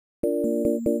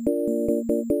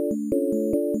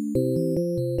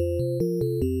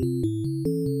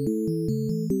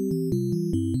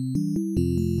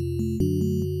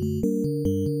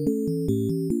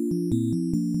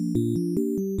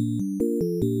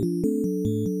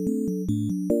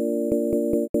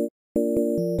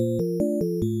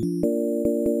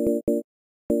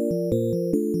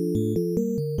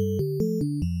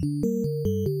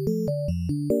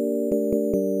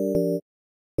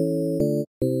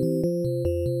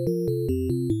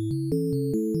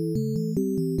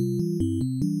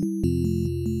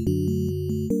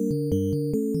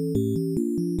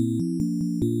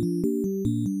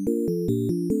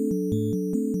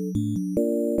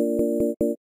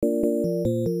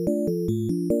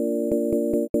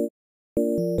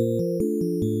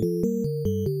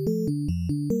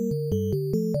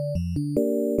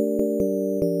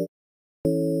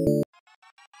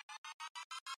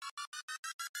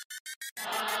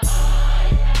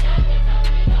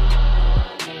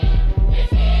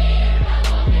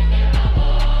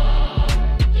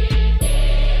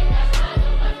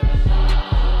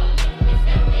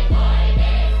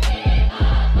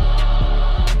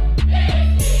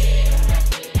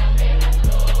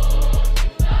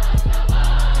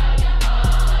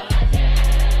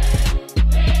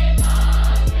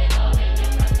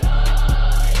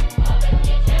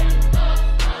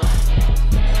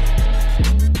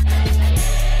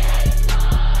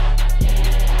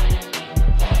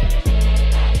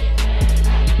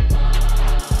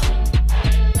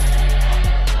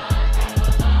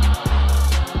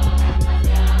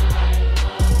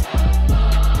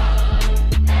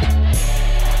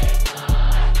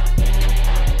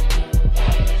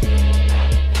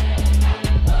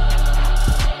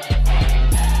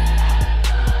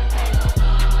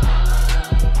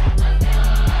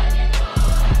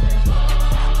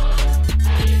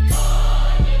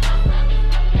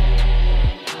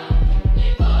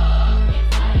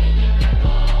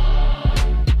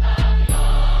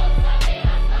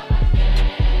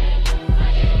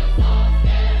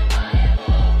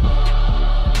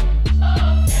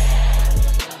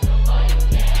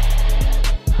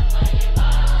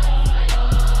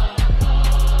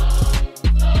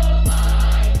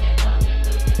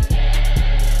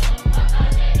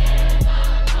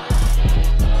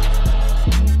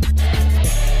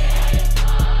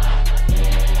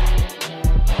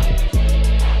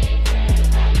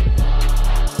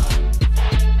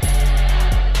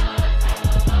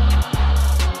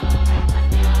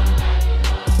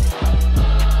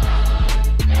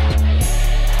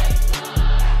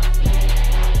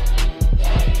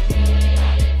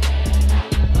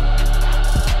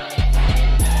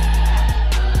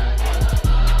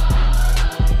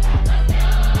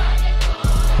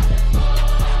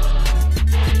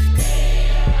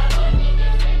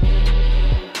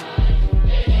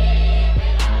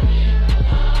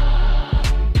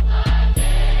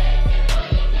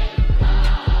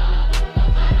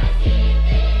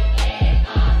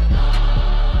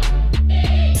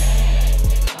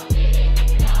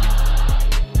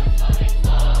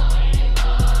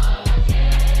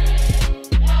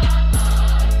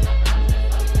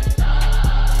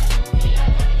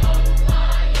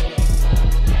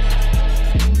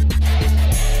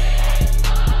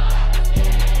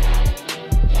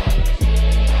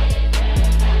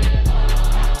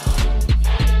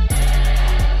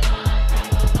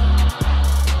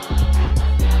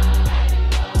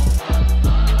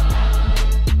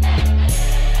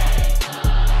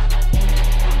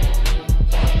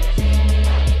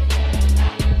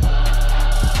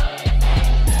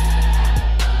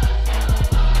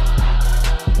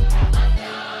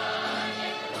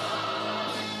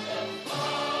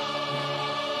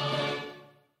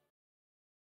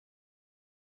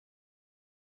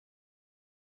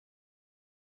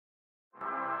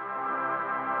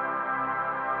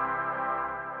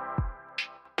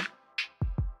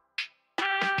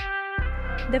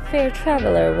The fair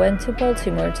traveler went to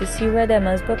Baltimore to see Red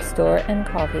Emma's bookstore and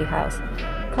coffee house.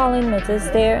 Colin met us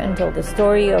there and told the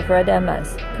story of Red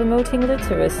Emma's. Promoting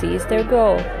literacy is their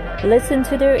goal. Listen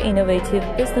to their innovative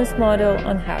business model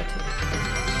on how to.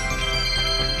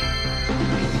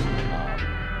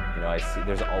 I see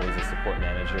there's always a support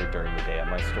manager during the day at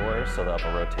my store, so they'll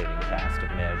have a rotating cast of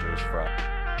managers from.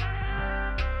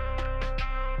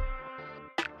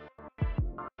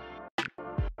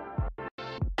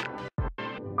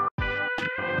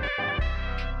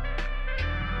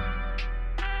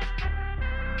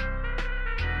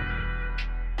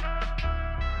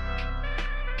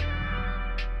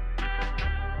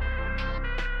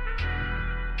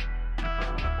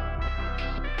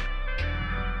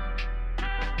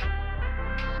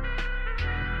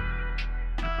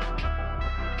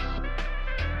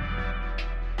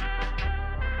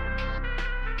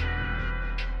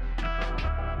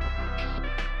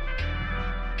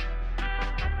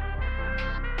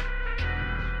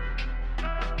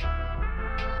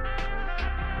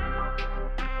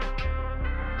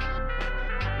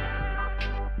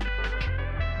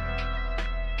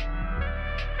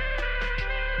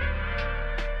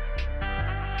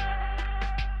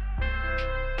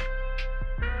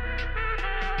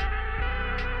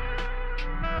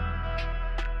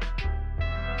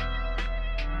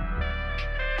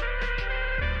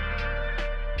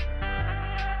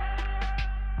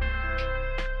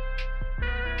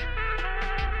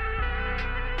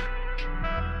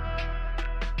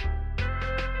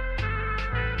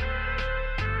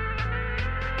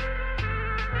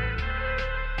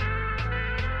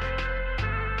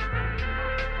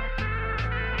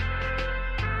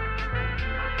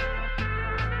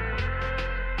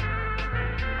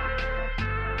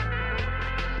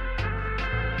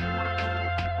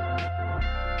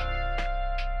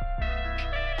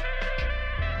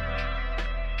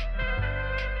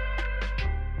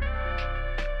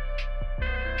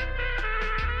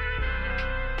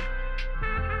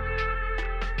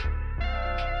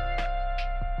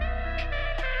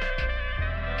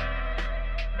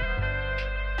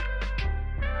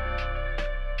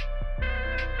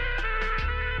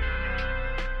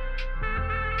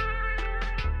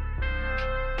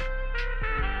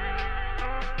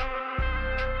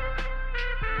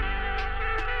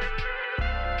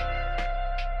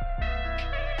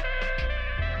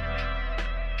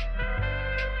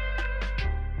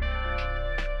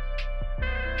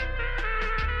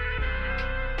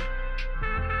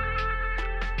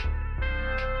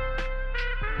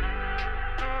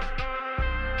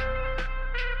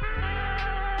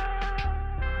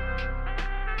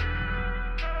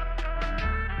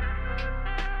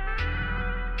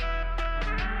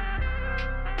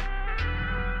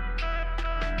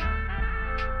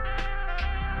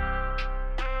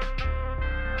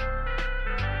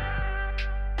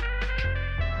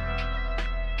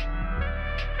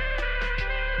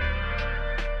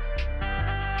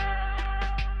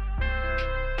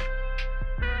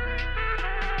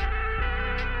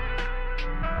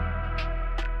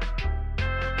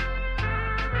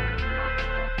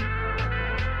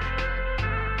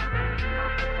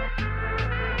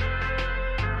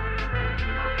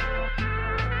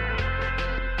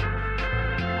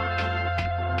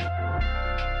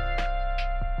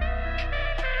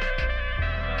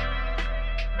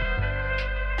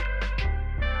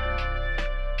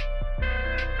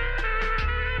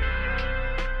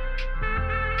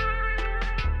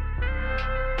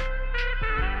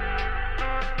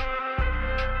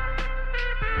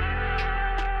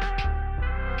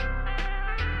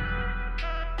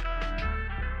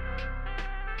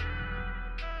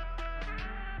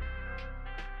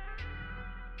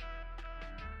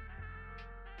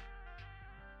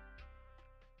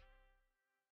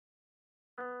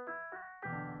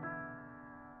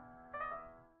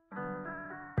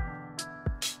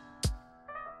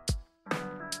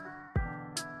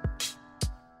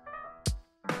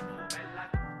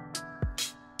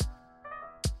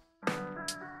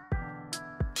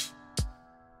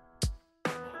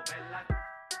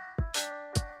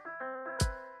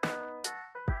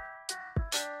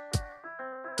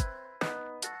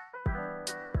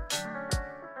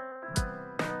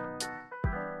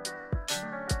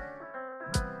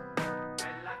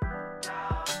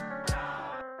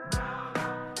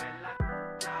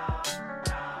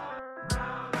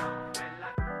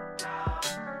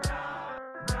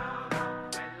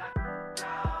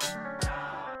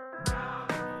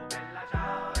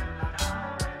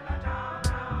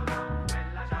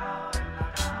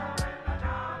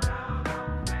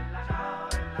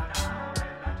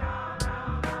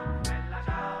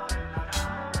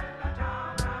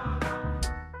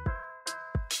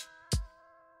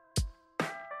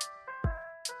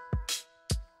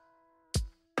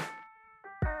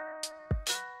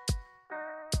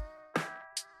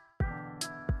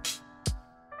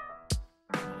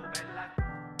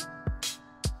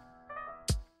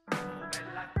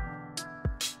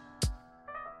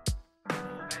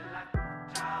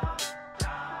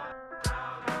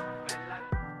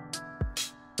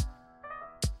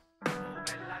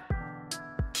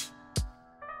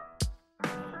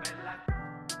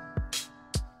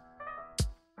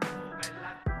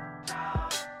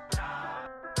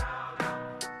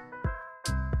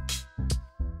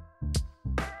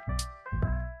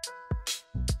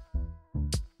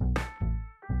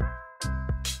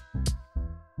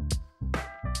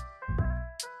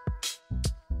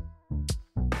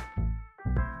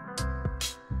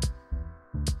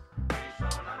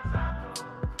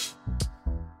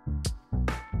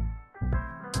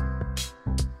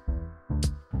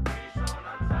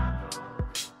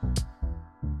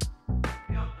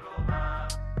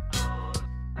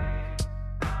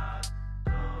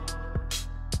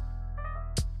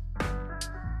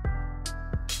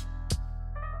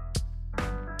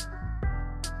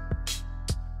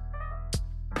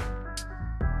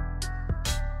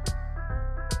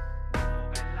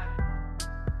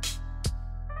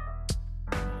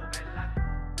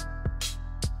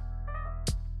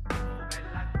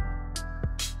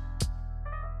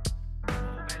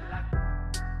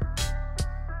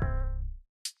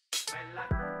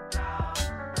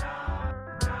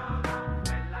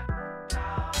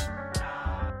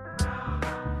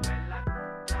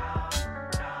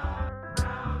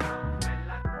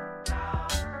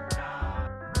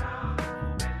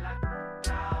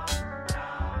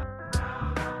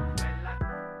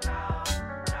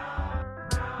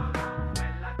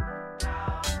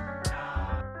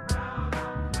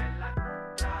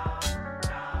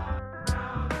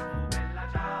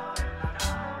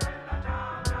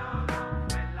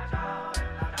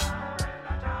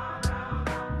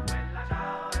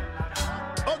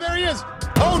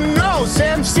 Oh no,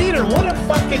 Sam Seder, what a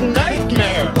fucking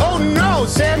nightmare. Oh no,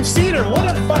 Sam Seder,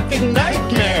 what a fucking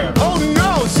nightmare. Oh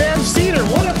no, Sam Seder,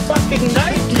 what a fucking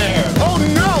nightmare. Oh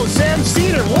no, Sam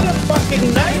Seder, what a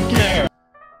fucking nightmare.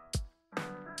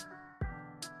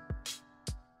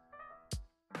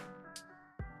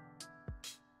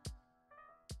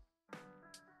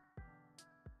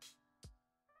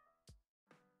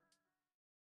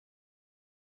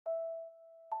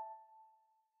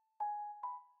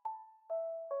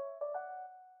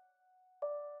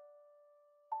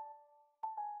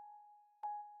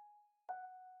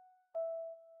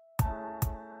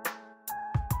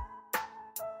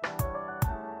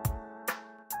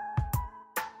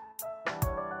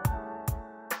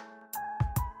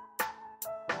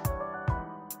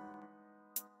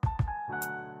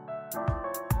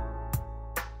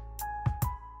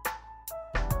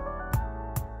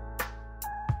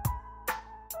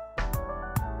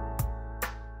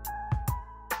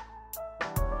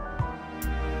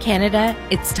 Canada,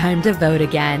 it's time to vote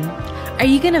again. Are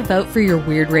you going to vote for your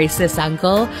weird racist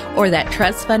uncle or that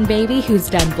trust fund baby who's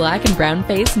done black and brown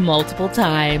face multiple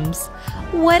times?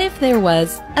 What if there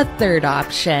was a third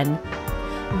option?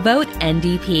 Vote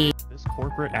NDP. This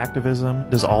corporate activism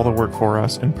does all the work for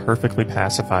us and perfectly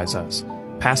pacifies us.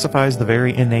 Pacifies the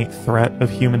very innate threat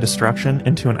of human destruction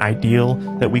into an ideal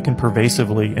that we can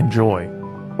pervasively enjoy.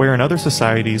 Where in other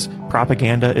societies,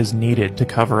 propaganda is needed to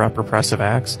cover up repressive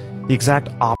acts, the exact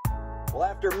opposite. Well,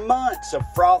 after months of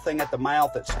frothing at the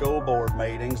mouth at school board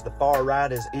meetings, the far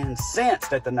right is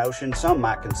incensed at the notion some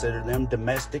might consider them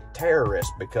domestic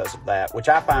terrorists because of that, which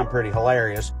I find pretty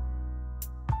hilarious.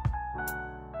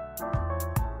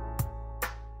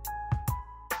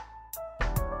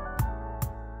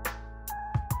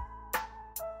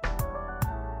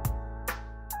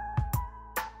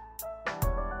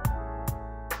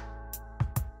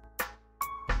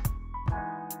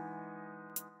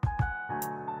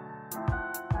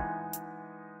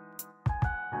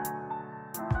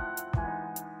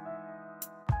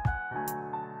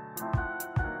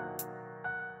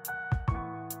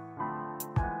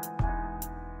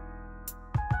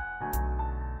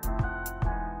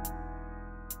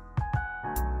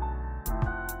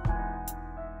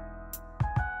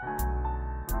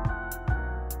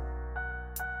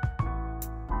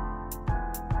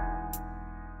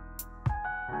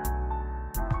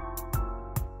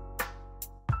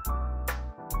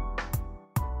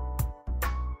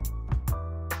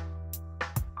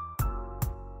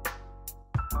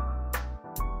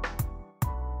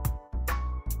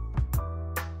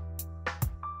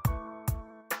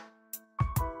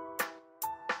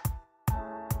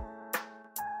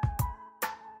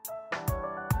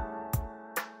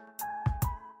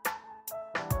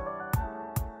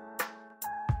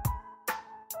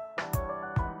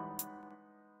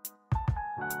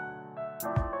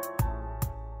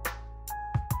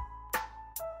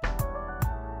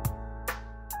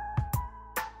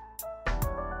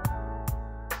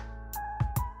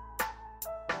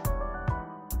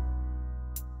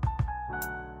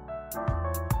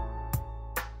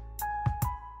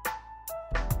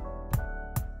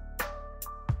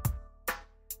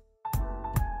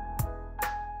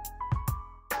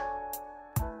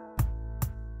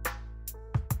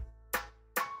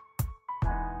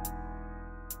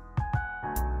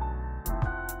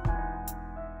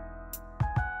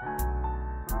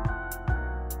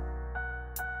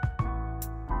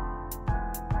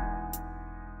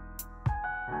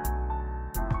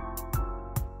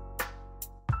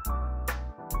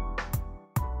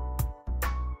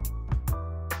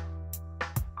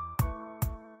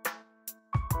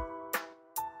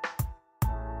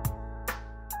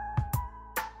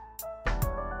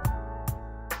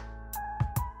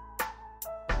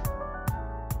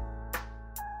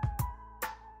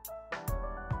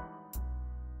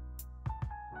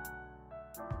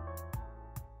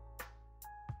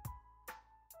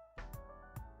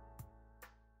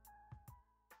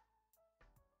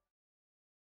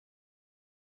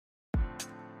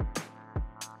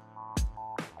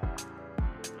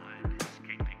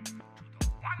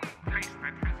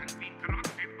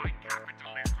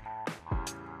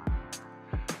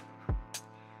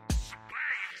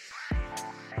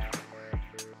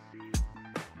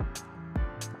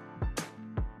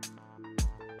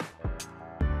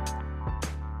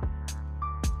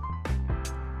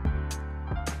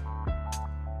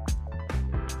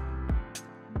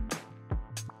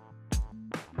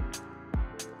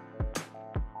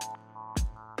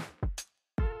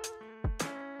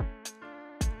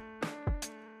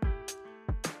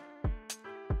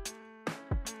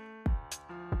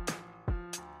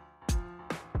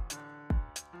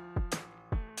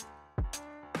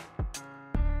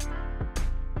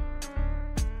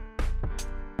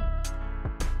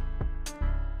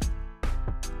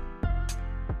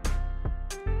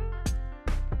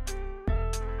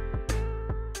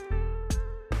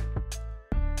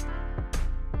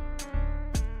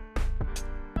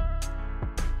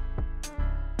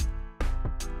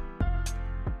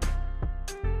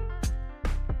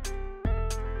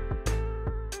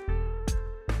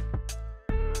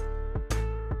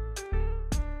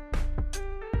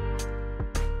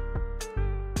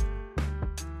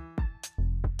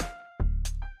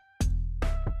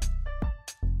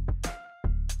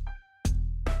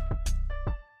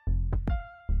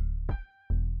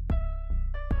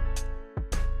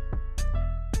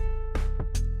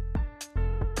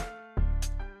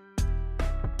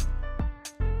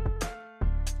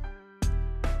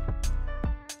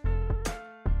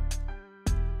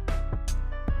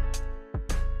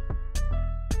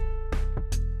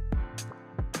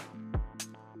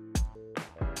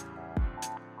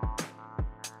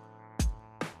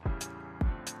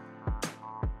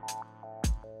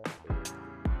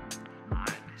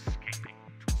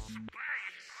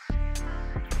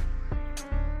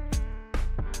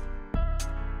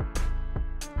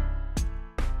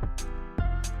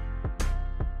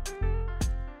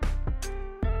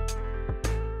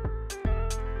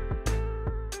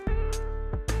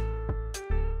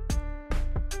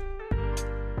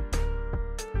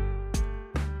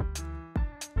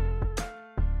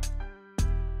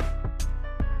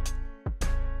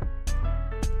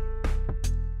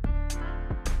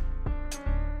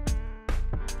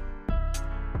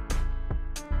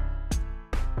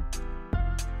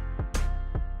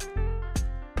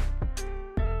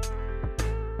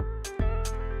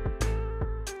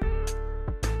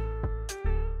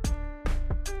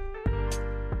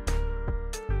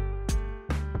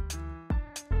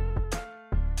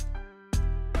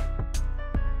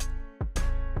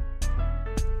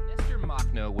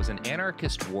 was an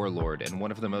anarchist warlord and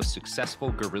one of the most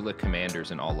successful guerrilla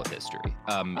commanders in all of history.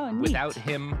 Without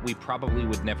him, we probably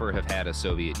would never have had a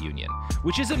Soviet Union,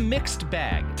 which is a mixed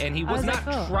bag, and he was not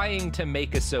trying to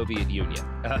make a Soviet Union.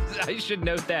 I should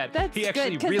note that. He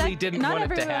actually really didn't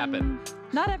want it to happen.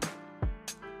 Well,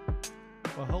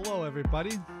 hello,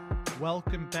 everybody.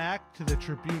 Welcome back to the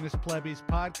Tribunus Plebis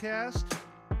podcast.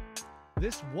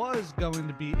 This was going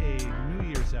to be a New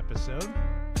Year's episode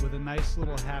with a nice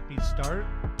little happy start,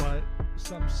 but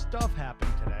some stuff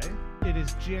happened today. It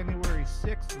is January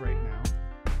 6th right now,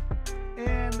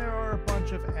 and there are a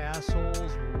bunch of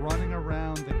assholes running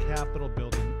around the Capitol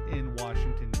building in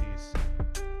Washington, D.C.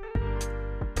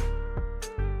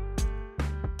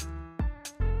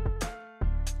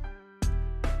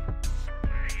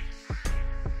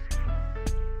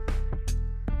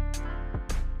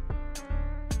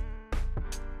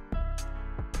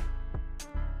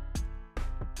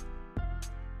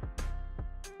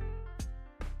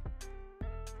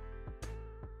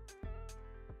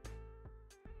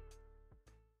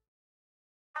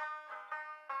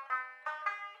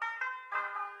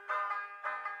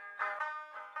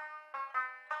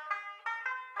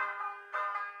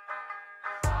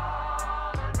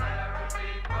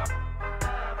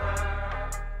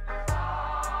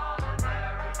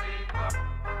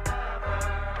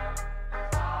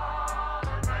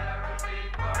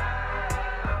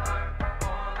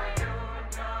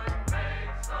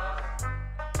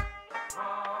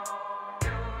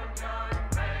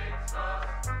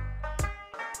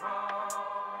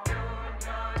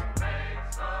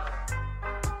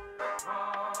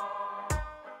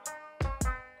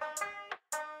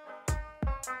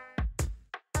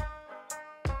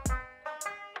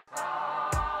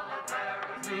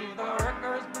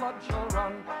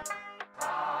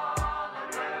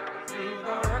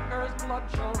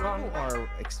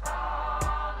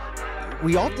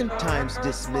 We oftentimes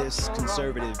dismiss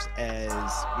conservatives as,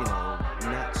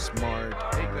 not smart,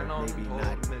 or maybe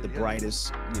not the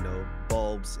brightest,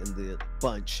 bulbs in the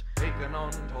bunch.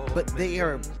 But they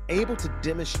are able to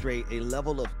demonstrate a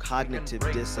level of cognitive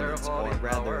dissonance, or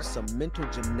rather some mental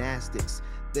gymnastics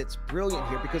that's brilliant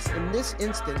here, because in this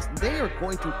instance, they are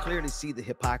going to clearly see the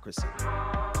hypocrisy.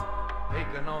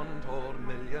 Taken untold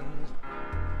millions.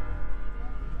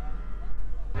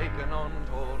 Taken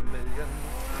untold millions.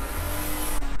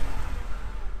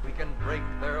 We can break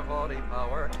their haughty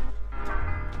power.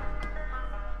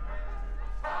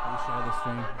 I'll share the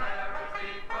stream.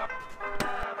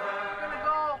 We're gonna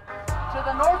go to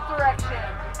the north direction.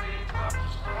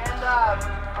 And a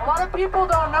lot of people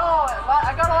don't know.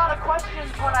 I got a lot of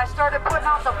questions when I started putting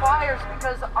out the flyers,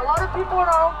 because a lot of people in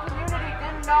our own community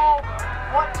didn't know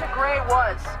what Tigray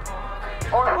was,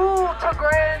 or who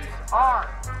Tigrayans are,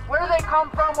 where they come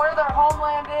from, where their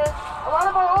homeland is. A lot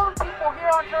of our own people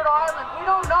here on Turtle Island, we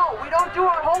don't know. We don't do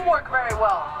our homework very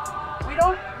well. We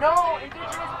don't know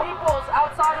indigenous peoples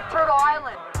outside of Turtle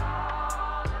Island.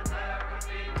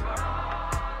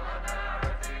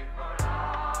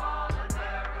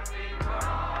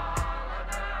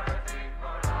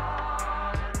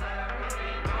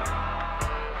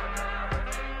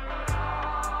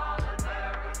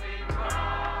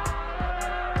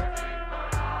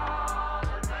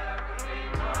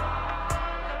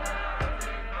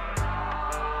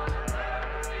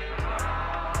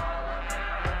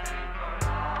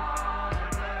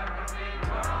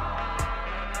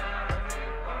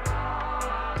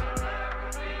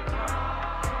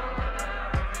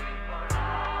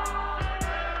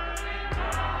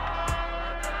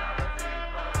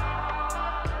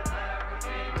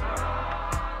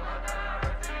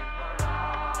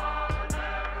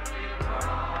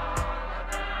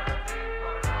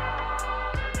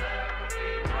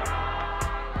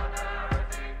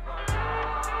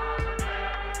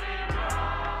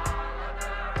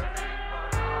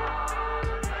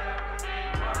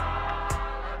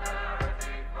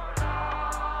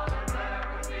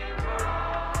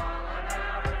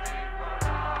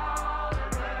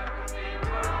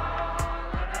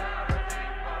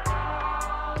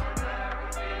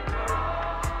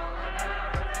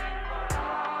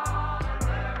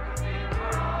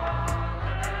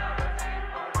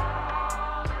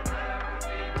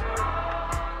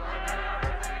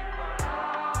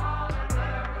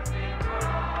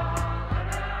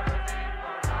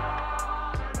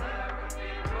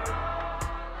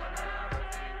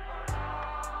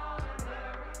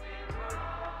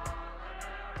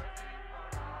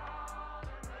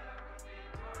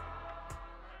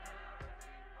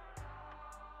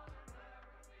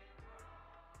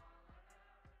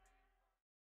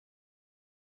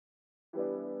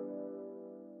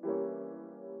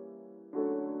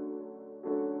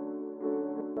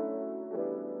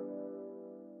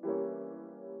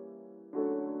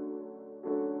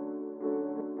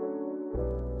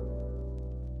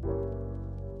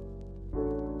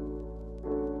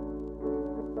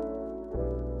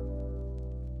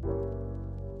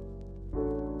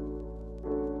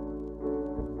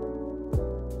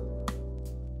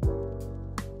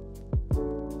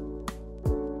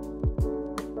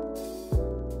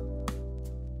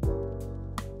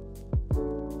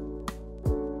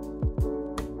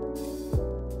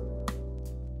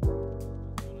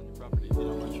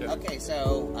 Okay,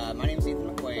 so my name is Ethan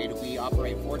McQuaid. We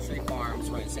operate Forestry Farms.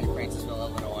 We're in St. Francisville,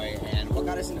 Illinois. And what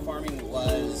got us into farming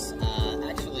was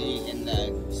actually in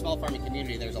the small farming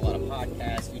community, there's a lot of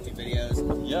podcasts, YouTube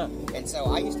videos. Yeah. And so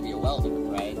I used to be a welder,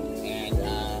 right? And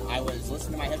I was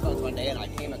listening to my headphones one day and I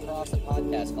came across a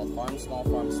podcast called Farm Small,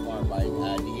 Farm Smart by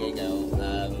Diego.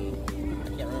 I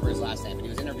can't remember his last name, but he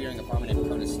was interviewing a farmer named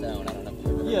Curtis Stone. I don't know if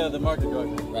you remember. Yeah, the market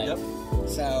director. Right. Yep.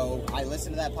 So I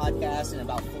listened to that podcast, and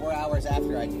about 4 hours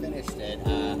after I'd finished it,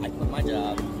 I quit my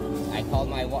job. I called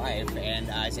my wife, and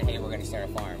I said, hey, we're going to start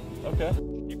a farm. Okay.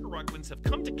 Nicaraguans have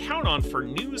come to count on for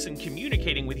news and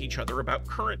communicating with each other about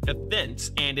current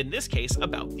events, and in this case,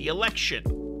 about the election.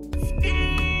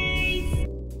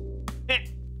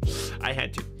 I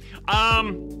had to.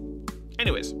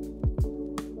 Anyways.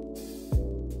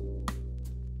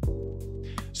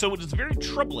 So it is very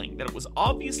troubling that it was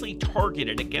obviously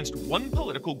targeted against one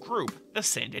political group, the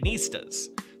Sandinistas,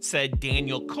 said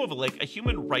Daniel Kovalik, a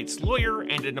human rights lawyer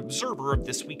and an observer of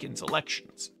this weekend's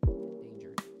elections.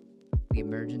 The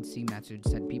emergency message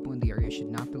said people in the area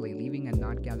should not delay leaving and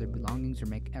not gather belongings or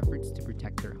make efforts to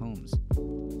protect their homes.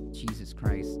 Jesus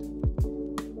Christ.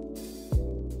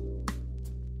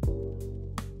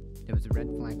 There was a red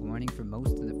flag warning for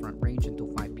most of the Front Range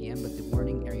until 5 p.m., but the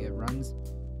warning area runs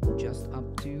just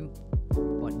up to,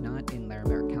 but not in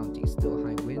Larimer County. Still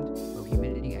high wind, low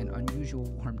humidity, and unusual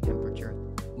warm temperature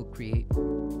will create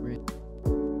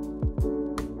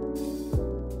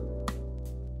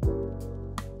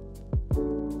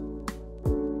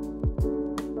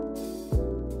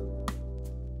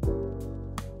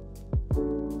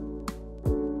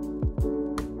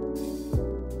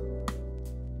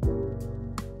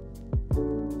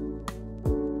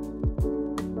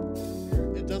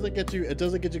it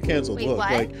doesn't get you canceled. Wait, Look,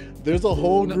 what? like there's a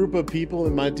whole group of people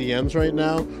in my DMs right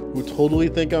now who totally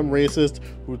think I'm racist,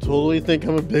 who totally think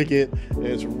I'm a bigot, and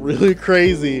it's really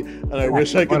crazy, and I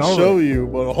wish I could show you,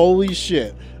 but holy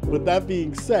shit. With that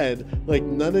being said, like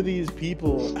none of these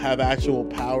people have actual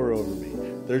power over me.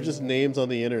 They're just names on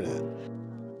the internet.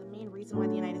 The main reason why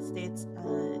the United States,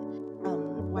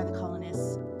 why the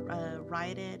colonists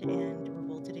rioted and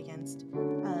revolted against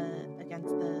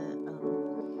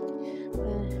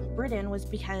Britain was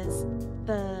because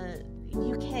the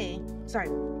UK,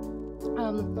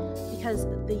 because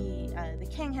the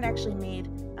king had actually made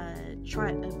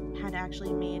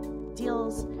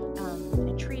deals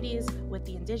and treaties with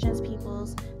the indigenous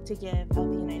peoples to give the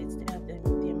United States,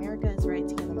 the Americas, right,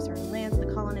 to give them certain lands.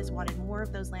 The colonists wanted more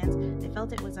of those lands. They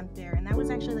felt it was unfair, and that was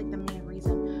actually like the main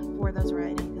reason for those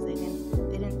rioting, because they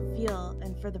didn't feel,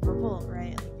 and for the revolt,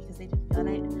 right, like, because they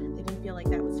didn't feel like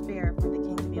that was fair for the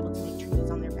king to be able to make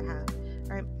treaties on their behalf,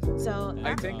 right? So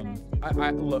I think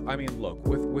look,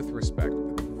 with respect,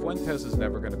 Fuentes is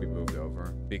never going to be moved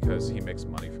over because he makes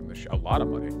money from the show. A lot of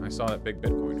money. I saw that big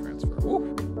Bitcoin transfer.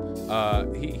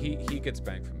 He gets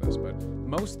banged from this, but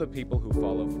most of the people who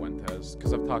follow Fuentes,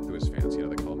 because I've talked to his fans, they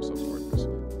call themselves workers,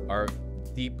 are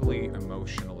deeply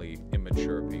emotionally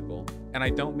immature people. And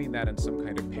I don't mean that in some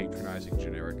kind of patronizing,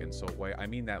 generic insult way. I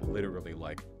mean that literally,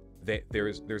 like,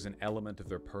 there's an element of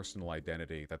their personal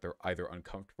identity that they're either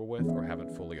uncomfortable with or haven't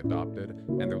fully adopted,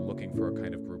 and they're looking for a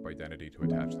kind of group identity to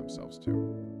attach themselves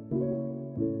to.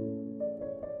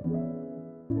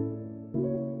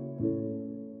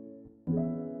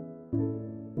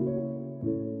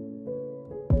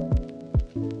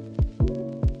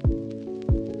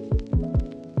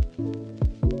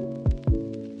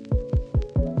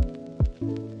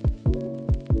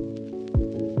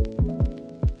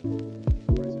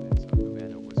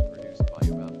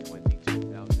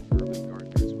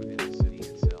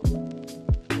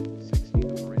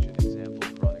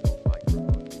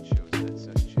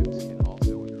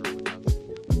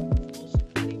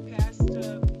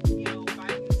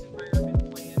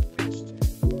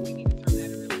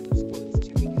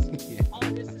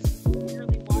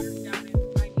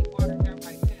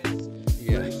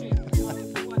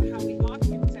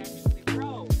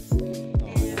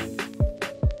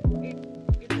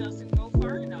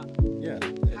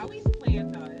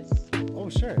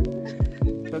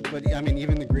 But I mean,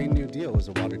 even the Green New Deal was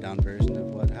a watered-down version of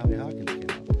what Howie Hawkins came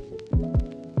up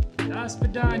with. Das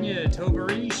Vidanya,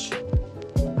 Tovarish.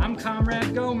 I'm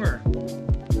Comrade Gomer.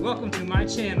 Welcome to my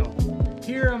channel.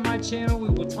 Here on my channel, we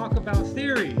will talk about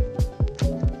theory,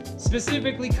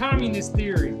 specifically communist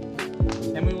theory.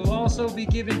 And we will also be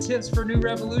giving tips for new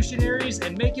revolutionaries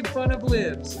and making fun of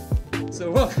libs. So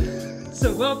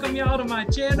welcome y'all to my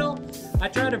channel. I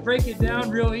try to break it down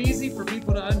real easy for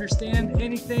people to understand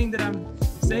anything that I'm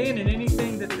saying and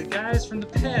anything that the guys from the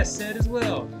past said as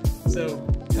well. So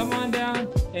come on down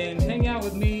and hang out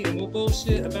with me and we'll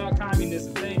bullshit about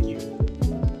communism.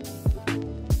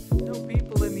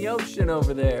 the ocean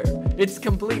over there. It's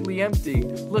completely empty.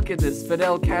 Look at this.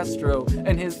 Fidel Castro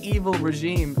and his evil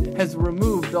regime has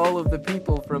removed all of the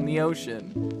people from the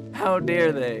ocean. How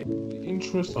dare they?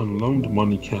 Interest on loaned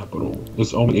money capital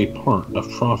is only a part of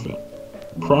profit.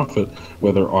 Profit,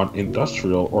 whether on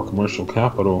industrial or commercial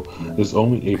capital, is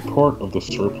only a part of the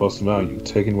surplus value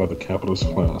taken by the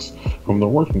capitalist class from the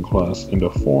working class in the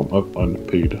form of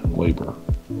unpaid labor.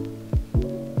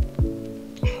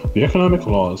 The economic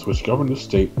laws which govern the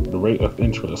state the rate of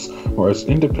interest are as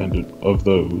independent of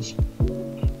those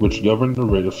which govern the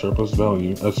rate of surplus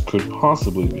value as could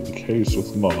possibly be the case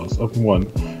with laws of one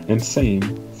and same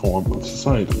form of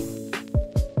society.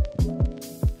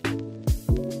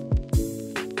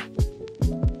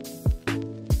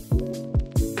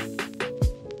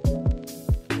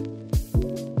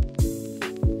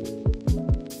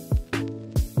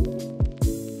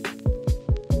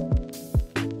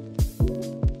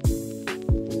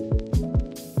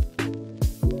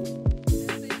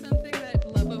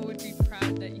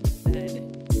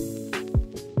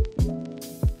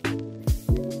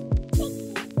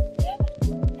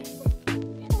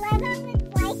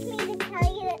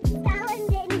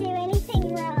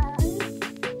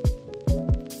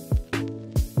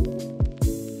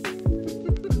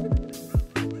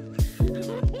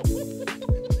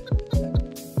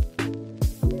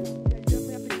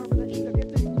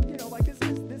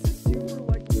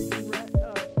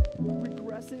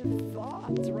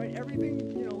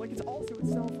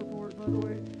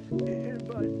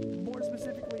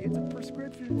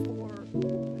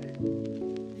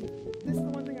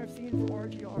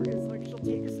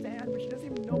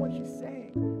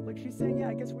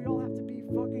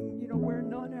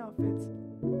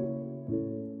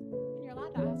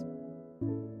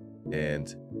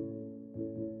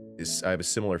 I have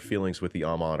similar feelings with the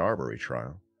Ahmaud Arbery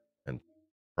trial and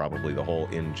probably the whole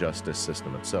injustice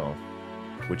system itself,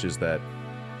 which is that,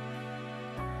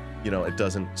 it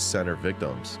doesn't center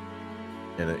victims.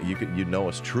 And you know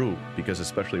it's true because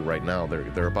especially right now,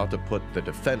 they're about to put the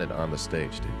defendant on the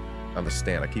stage, dude. On the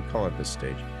stand. I keep calling it this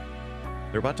stage.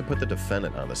 They're about to put the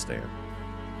defendant on the stand.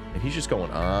 And he's just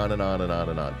going on and on and on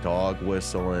and on. Dog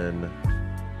whistling,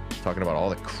 talking about all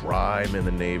the crime in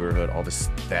the neighborhood, all this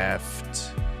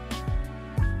theft.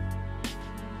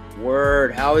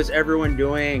 Word. How is everyone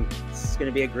doing? This is going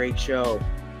to be a great show.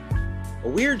 A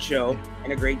weird show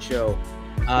and a great show.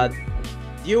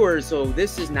 Viewers, so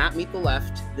this is not Meet the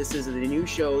Left. This is the new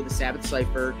show, The Sabbath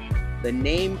Cipher. The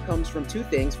name comes from two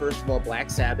things. First of all, Black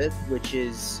Sabbath, which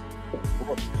is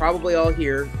probably all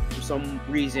here for some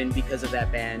reason because of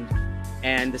that band.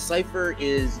 And the Cipher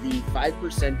is the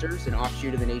 5%ers, an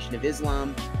offshoot of the Nation of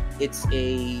Islam. It's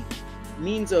a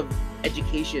means of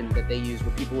education that they use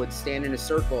where people would stand in a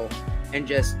circle and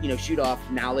just, shoot off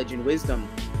knowledge and wisdom.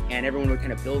 And everyone would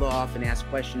kind of build off and ask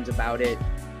questions about it.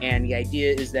 And the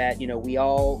idea is that, we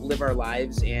all live our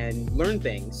lives and learn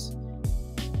things.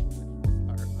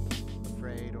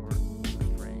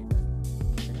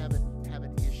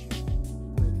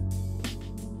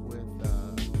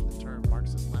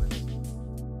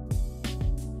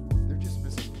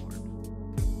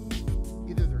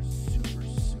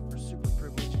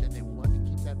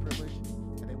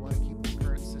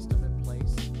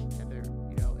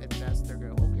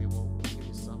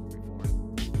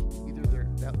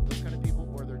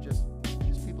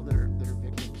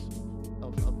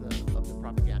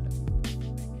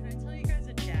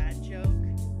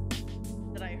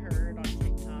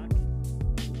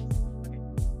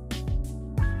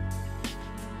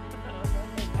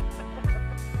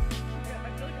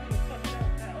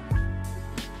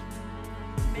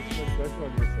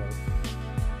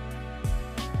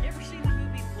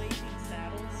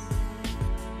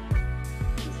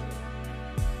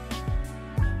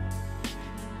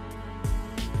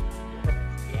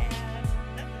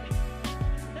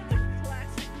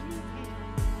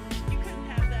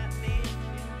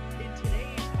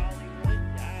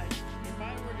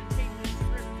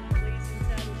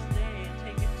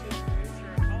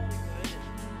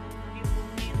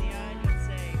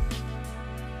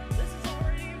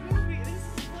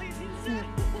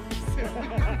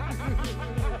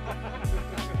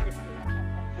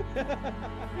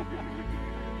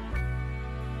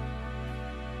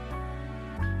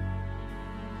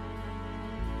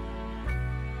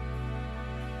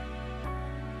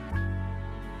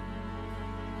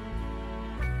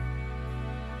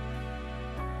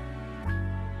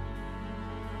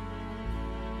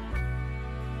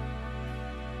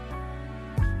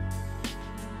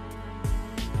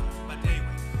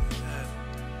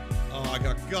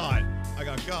 I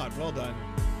got God. Well done.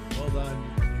 Well done.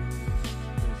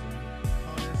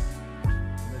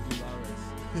 And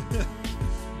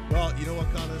Well, you know what,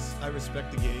 Connors? I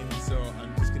respect the game, so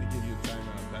I'm just going to give you a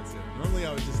timeout. That's it. Normally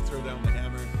I would just throw down the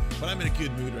hammer, but I'm in a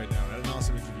good mood right now. I had an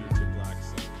awesome interview with Jim Black,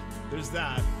 so there's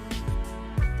that.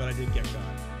 But I did get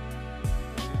caught.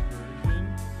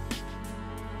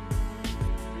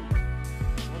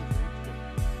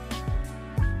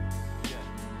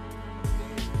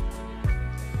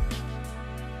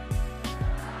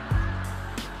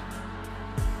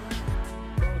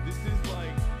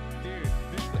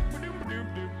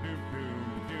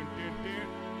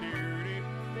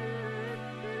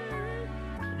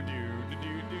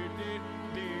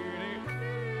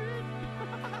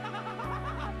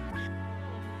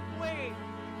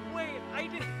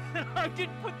 I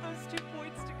didn't put those 2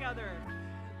 points together.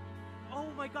 Oh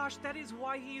my gosh, that is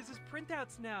why he uses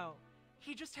printouts now.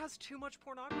 He just has too much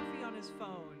pornography on his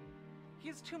phone. He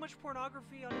has too much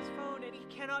pornography on his phone, and he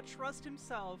cannot trust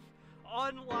himself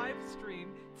on live stream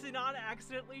to not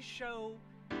accidentally show,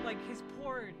 like, his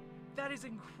porn. That is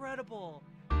incredible.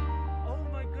 Oh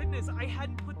my goodness, I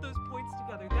hadn't put those points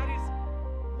together. That is,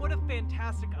 what a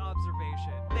fantastic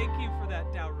observation. Thank you for that,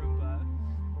 Dowroomba.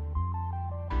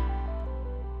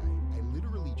 I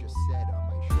literally just said on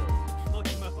my show,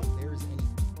 if there's any...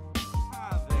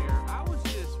 Hi there, I was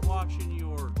just watching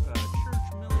your Church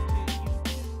Militant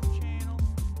YouTube channel,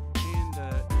 and I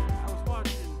was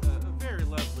watching a very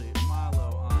lovely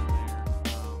Milo on there,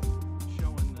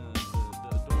 showing the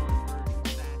Adoring Virgin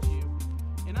statue,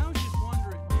 and I was just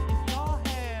wondering if y'all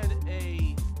had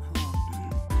a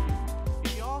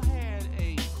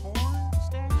corn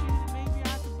statue that maybe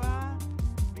I could buy,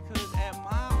 because at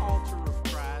my altar of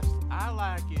Christ, I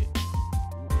like it.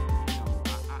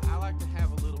 I like to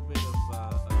have a little bit of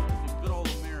the good old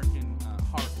American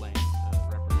heartland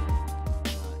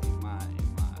represented in my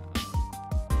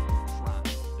shrine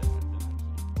that I keep.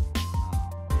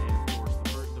 And of course,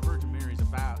 the Virgin Mary is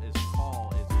about as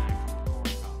tall as an actual corn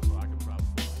cob, so I could probably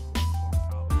put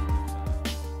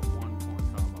one corn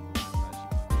cob on the right side.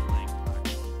 She's flanked by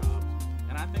corn cobs,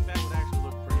 and I think that would actually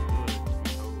look pretty good, to be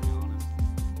totally honest.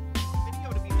 Video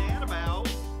to be mad about.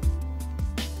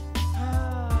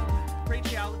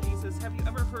 Rachology says, have you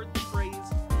ever heard the phrase,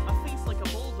 a face like a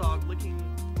bulldog licking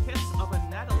kiss of a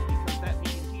nettle, because that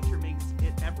vegan teacher makes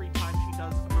it every time she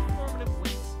does a performative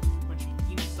wince when she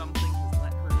thinks something has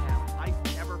let her down.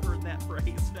 I've never heard that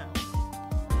phrase, no.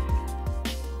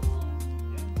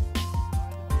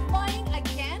 Lying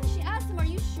again? She asked him, are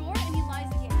you sure? And he lies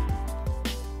again.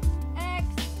 X.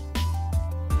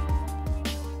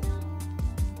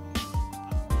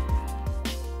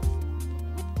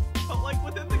 But like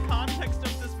within the context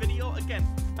of this video, again,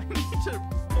 I need to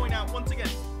point out once again,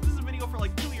 this is a video for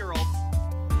like 2-year-olds,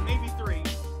 maybe 3.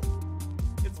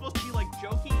 It's supposed to be like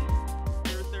jokey.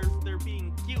 They're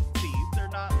being cutesy. They're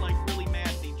not like really mad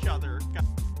at each other.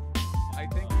 I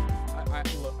think,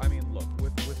 look,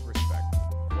 with respect,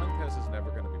 Fuentes is never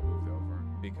going to be moved over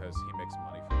because he makes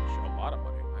money from the show. A lot of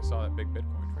money. I saw that big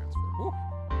Bitcoin transfer. Woo.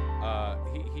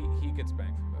 He gets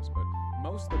banged from this, but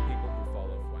most of the people who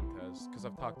follow Fuentes, because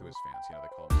I've talked to his fans, they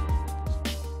call themselves fans,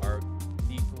 are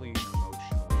deeply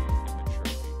emotionally immature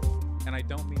people. And I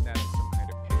don't mean that in some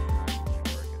kind of patronizing,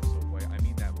 generic insult way. I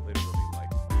mean that literally, like,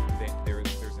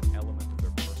 there's an element of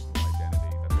their personal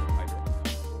identity that they're either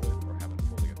uncomfortable with or haven't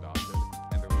fully adopted,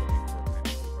 and they're looking for a kind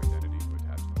of group identity to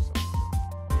attach themselves to.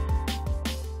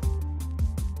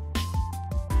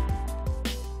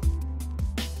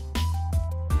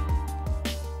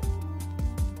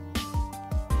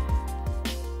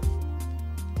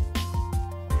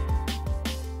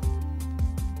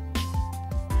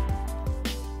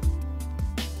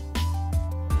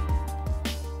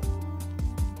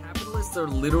 Capitalists are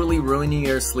literally ruining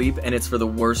your sleep, and it's for the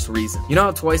worst reason. You know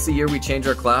how twice a year we change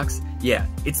our clocks? Yeah,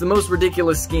 it's the most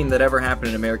ridiculous scheme that ever happened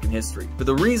in American history. But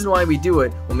the reason why we do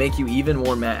it will make you even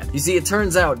more mad. You see, it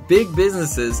turns out big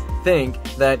businesses think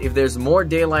that if there's more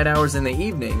daylight hours in the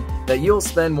evening, that you'll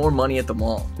spend more money at the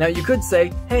mall. Now you could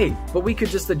say, hey, but we could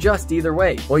just adjust either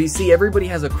way. Well, you see, everybody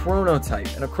has a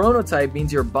chronotype, and a chronotype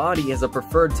means your body has a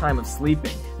preferred time of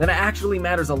sleeping. Then it actually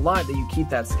matters a lot that you keep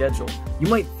that schedule. You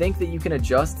might think that you can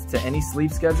adjust to any sleep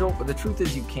schedule, but the truth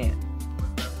is you can't.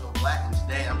 Black, and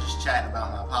today I'm just chatting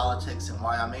about my politics and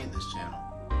why I made this channel.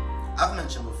 I've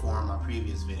mentioned before in my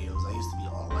previous videos, I used to be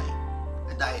all white,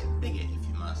 a diet bigot if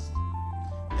you must.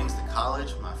 Thanks to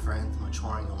college, my friends,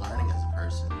 maturing and learning as a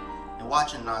person, and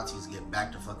watching Nazis get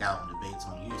back the fuck out in debates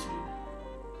on YouTube,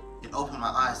 it opened my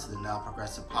eyes to the now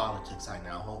progressive politics I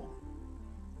now hold.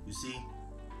 You see,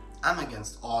 I'm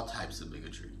against all types of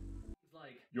bigotry.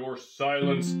 Your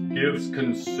silence gives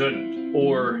consent,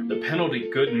 or the penalty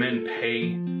good men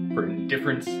pay for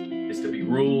indifference is to be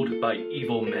ruled by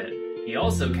evil men. He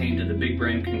also came to the big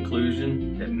brain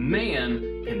conclusion that man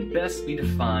can best be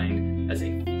defined as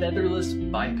a featherless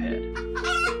biped.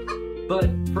 But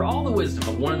for all the wisdom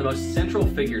of one of the most central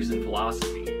figures in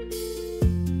philosophy,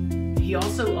 he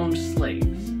also owned slaves.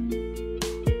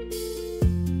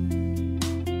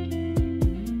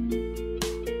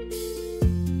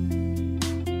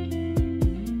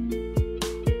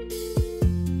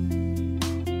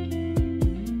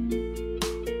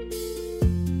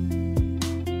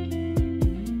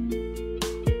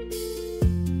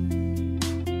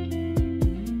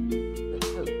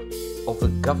 Of the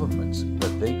governments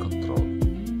that they control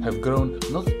have grown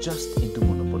not just into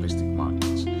monopolistic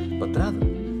markets, but rather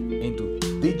into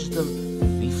digital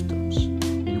fiefdoms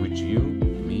in which you,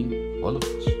 me, all of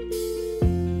us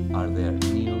are their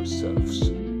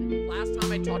neo-selves. Last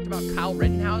time I talked about Kyle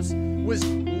Rittenhouse was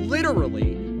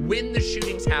literally when the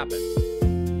shootings happened.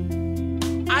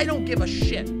 I don't give a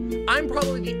shit. I'm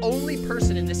probably the only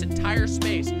person in this entire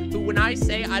space who, when I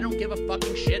say I don't give a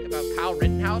fucking shit about Kyle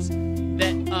Rittenhouse,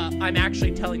 that I'm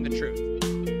actually telling the truth.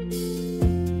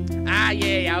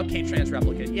 Yeah, okay, trans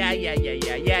replicant. Yeah,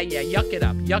 yuck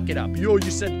it up. You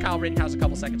said Kyle Rittenhouse a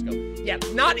couple seconds ago. Yeah,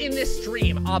 not in this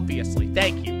stream, obviously.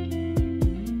 Thank you.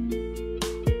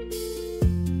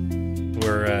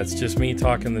 Where it's just me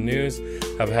talking the news.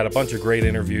 I've had a bunch of great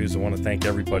interviews. I want to thank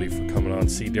everybody for coming on.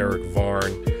 C. Derek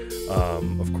Varn,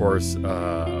 of course,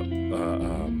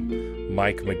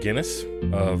 Mike McGinnis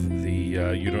of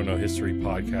the You Don't Know History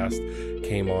podcast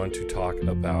came on to talk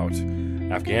about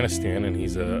Afghanistan, and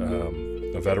he's a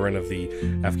veteran of the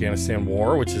Afghanistan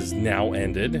war, which is now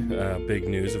ended. Big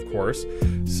news, of course.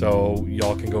 So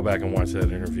y'all can go back and watch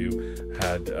that interview.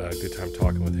 Had a good time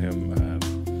talking with him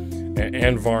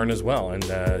and Varn as well. And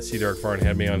C. Derek Varn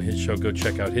had me on his show. Go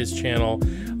check out his channel.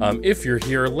 If you're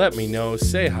here, let me know.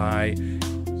 Say hi.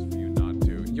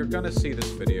 You're going to see this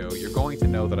video. You're going to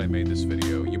know that I made this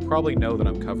video. You probably know that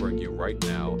I'm covering you right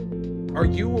now. Are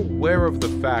you aware of the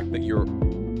fact that you're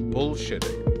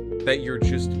bullshitting? That you're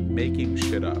just making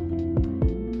shit up?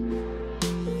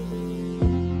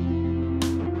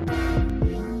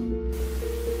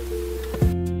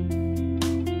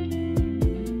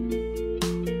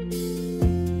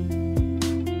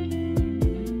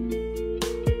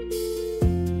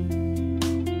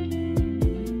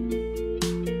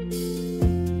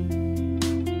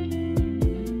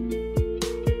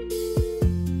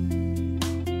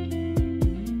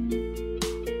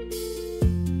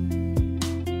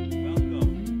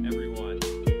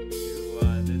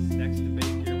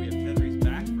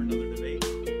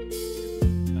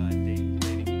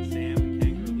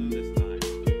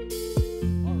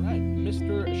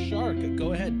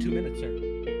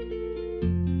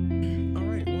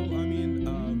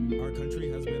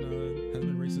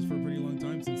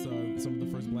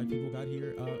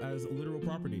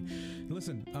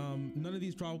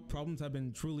 Problems have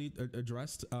been truly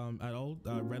addressed at all.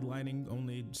 Redlining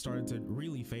only started to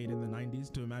really fade in the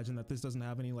 90s. To imagine that this doesn't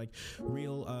have any like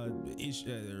real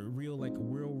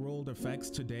world effects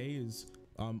today is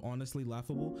honestly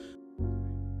laughable.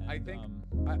 I think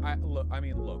look,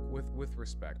 with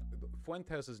respect,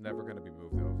 Fuentes is never going to be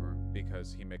moved over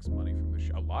because he makes money from the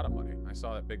show. A lot of money. I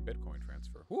saw that big Bitcoin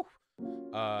transfer. Whew.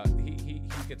 He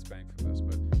gets bang from this,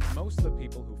 but most of the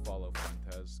people who follow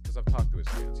Fuentes, because I've talked to his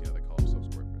fans, they call themselves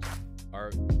Squirpers, are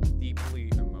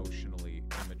deeply emotionally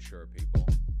immature people.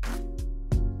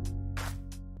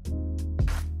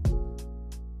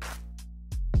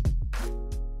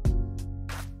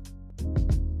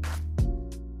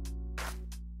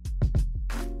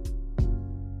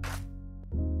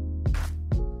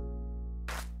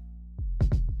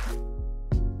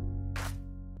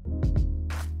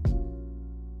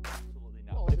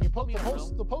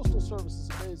 The Postal Service is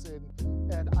amazing,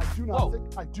 and I do not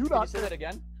think Can you say that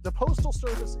again? The Postal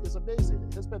Service is amazing.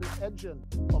 It has been an engine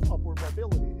of upward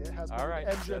mobility. It has been an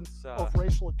engine of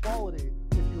racial equality.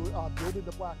 If you building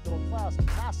the black middle class,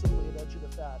 massively an engine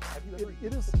of that. Have you ever?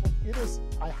 It is.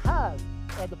 I have,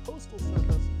 and the Postal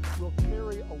Service will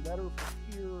carry a letter from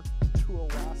here to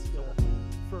Alaska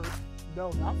for. No,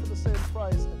 not for the same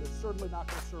price, and it's certainly not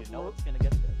going to serve. You know it's going to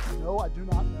get there. No, I do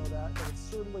not know that, and it's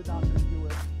certainly not going to do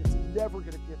it. It's never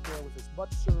going to get there with as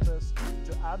much service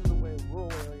to out of the way rural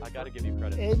areas. I got to give you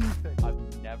credit. Anything.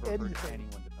 I've never heard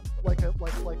anyone defend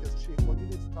like as cheap. Well, you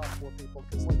need to talk to more people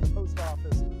because, like, the post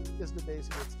office is an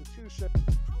amazing institution.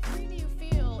 How free do you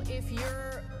feel if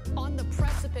you're on the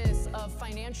precipice of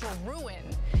financial ruin?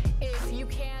 If you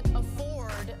can't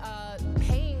afford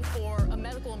paying for a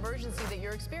medical emergency that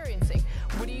you're experiencing?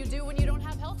 What do you do when you don't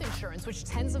have health insurance, which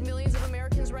tens of millions of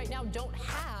Americans right now don't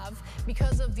have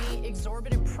because of the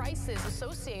exorbitant prices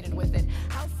associated with it?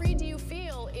 How free do you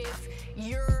feel if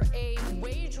you're a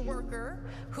wage worker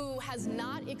who has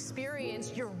not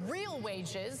experienced your real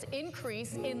wages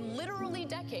increase in literally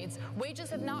decades? Wages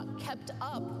have not kept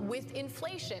up with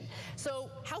inflation. So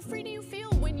how free do you feel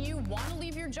when you want to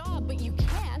leave your job, but you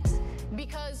can't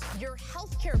because your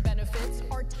healthcare benefits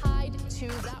are tied to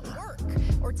that work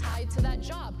or tied to that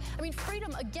job? I mean,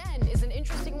 freedom, again, is an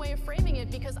interesting way of framing it,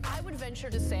 because I would venture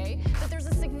to say that there's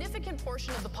a significant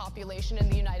portion of the population in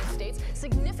the United States,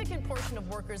 significant portion of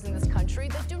workers in this country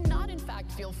that do not, in fact,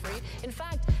 feel free, in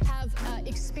fact, have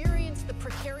experienced the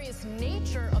precarious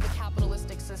nature of a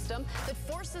capitalistic system that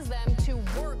forces them to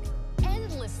work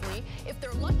endlessly, if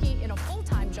they're lucky, in a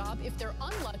full-time job, if they're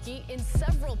unlucky, in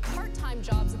several part-time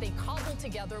jobs that they cobble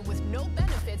together with no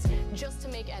benefits just to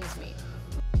make ends meet.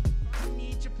 You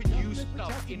need to produce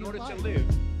stuff in order to live.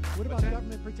 What about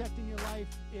government protecting your life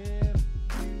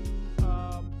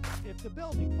if the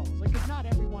building falls? Like, it's not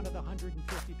every one of the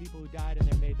 150 people who died and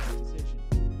they made that decision.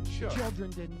 Sure. The children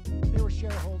didn't. They were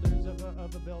shareholders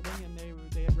of a building, and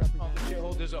they had representatives.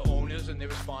 Shareholders are owners, and they're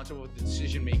responsible for the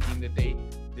decision making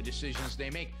the decisions they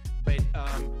make. But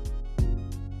from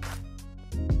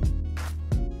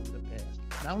the past.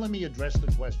 Now let me address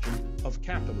the question of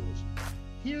capitalism.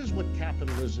 Here's what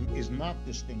capitalism is not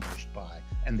distinguished by,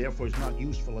 and therefore is not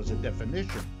useful as a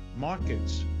definition: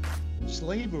 markets.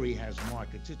 Slavery has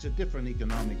markets. It's a different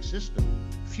economic system.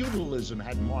 Feudalism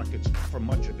had markets for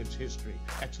much of its history.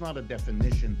 That's not a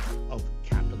definition of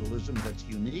capitalism that's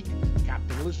unique.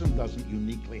 Capitalism doesn't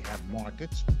uniquely have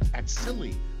markets. That's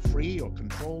silly. Free or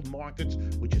controlled markets,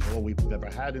 which is all we've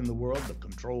ever had in the world, the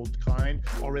controlled kind,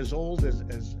 are as old as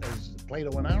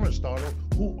Plato and Aristotle,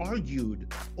 who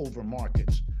argued over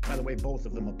markets. By the way, both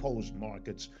of them opposed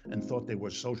markets and thought they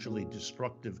were socially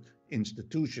destructive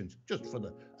institutions. Just for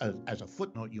as a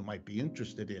footnote you might be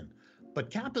interested in. But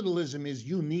capitalism is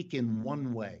unique in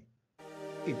one way.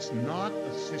 It's not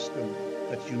a system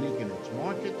that's unique in its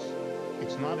markets.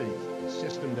 It's not a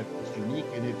system that is unique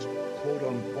in its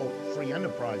quote-unquote free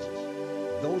enterprises.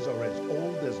 Those are as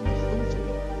old as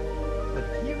Methuselah.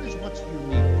 But here is what's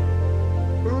unique.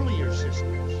 Earlier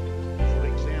systems, for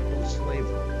example,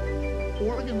 slavery,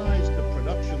 organized the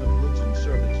production of goods and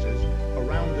services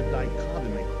around the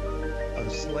dichotomy of a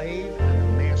slave and a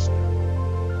master.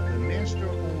 The master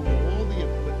owned all the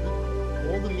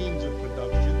equipment, all the means of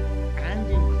production, and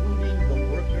including the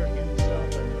worker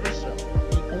himself and herself.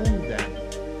 He owned them.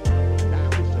 And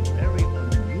that was a very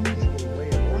unusual way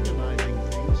of organizing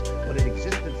things, but it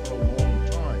existed for a long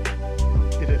time.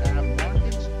 Did it have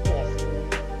markets? Often.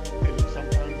 Did it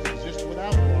sometimes exist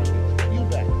without markets? You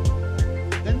bet.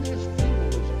 Then there's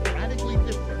feudalism, radically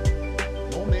different.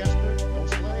 No master, no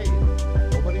slave.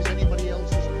 Nobody's anybody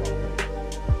else's property.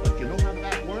 But you know how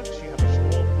that works? You have a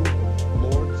small group of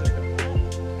lords at the top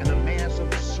and a mass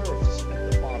of serfs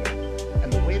at the bottom. And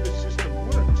the way the system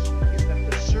works is that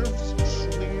the serfs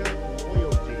swear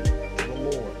loyalty to the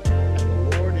lord, and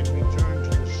the lord in return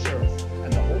to the serf.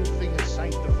 And the whole thing is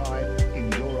sanctified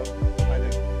in Europe by the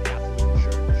Catholic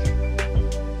Church.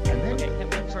 And then,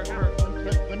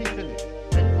 let me finish.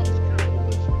 Then comes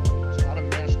capitalism. It's not a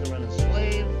master and a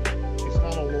slave. It's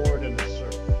not a lord and a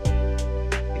serf.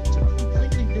 It's a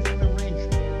completely different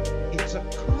arrangement. It's a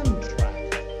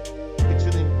contract. It's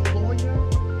an employer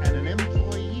and an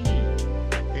employee.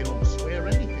 They don't swear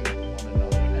anything to one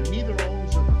another, and neither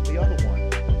owns the other one.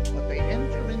 But they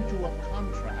enter into a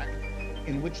contract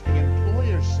in which the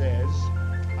employer says,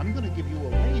 I'm going to give you a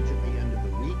wage at the end of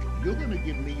the week. You're going to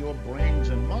give me your brains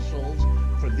and muscles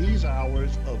for these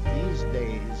hours of these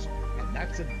days. And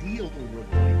that's a deal we're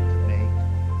going to make.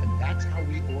 And that's how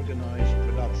we organize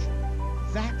production.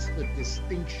 That's the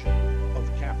distinction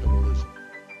of capitalism.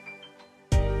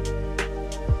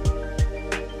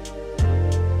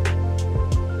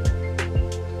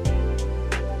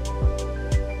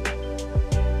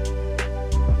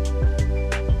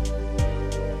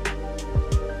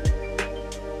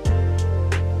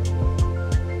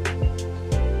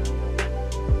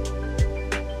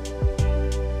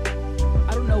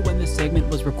 I don't know when this segment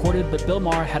was recorded, but Bill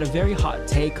Maher had a very hot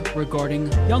take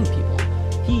regarding young people.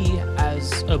 He,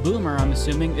 as a boomer, I'm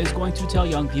assuming, is going to tell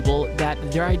young people that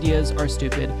their ideas are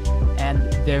stupid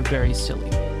and they're very silly.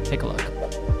 Take a look.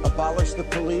 Abolish the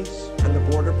police and the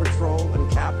border patrol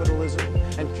and capitalism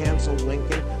and cancel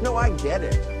Lincoln. No, I get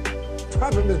it. The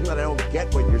problem isn't that I don't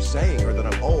get what you're saying or that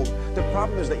I'm old. The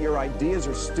problem is that your ideas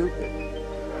are stupid.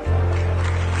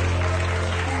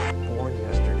 Born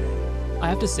yesterday. I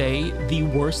have to say, the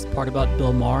worst part about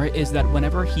Bill Maher is that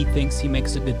whenever he thinks he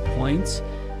makes a good point,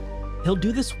 he'll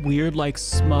do this weird, like,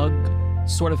 smug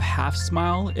sort of half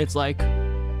smile. It's like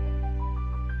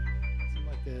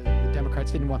the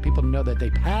Democrats didn't want people to know that they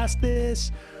passed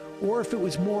this, or if it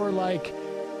was more like,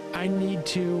 I need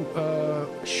to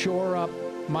shore up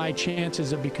my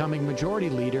chances of becoming majority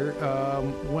leader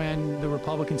when the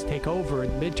Republicans take over in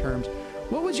midterms.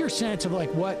 What was your sense of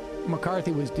like what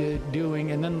McCarthy was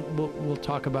doing? And then we'll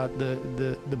talk about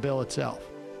the bill itself.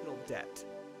 Debt.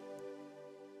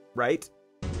 Right?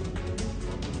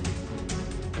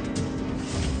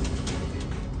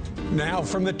 Now,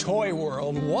 from the toy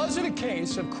world, was it a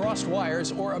case of crossed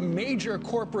wires or a major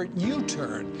corporate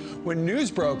U-turn when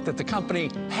news broke that the company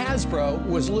Hasbro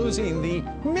was losing the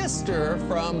Mr.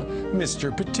 from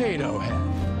Mr. Potato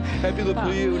Head? Pepe Le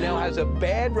Pew now has a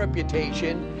bad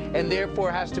reputation and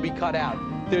therefore has to be cut out.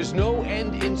 There's no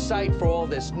end in sight for all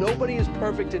this. Nobody is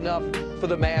perfect enough for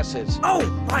the masses. Oh,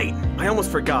 right! I almost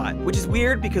forgot, which is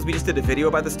weird because we just did a video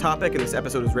about this topic and this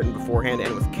episode was written beforehand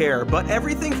and with care, but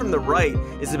everything from the right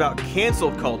is about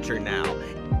cancel culture now.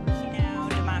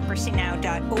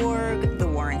 DemocracyNow.org, The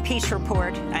War and Peace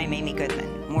Report. I'm Amy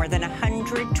Goodman. More than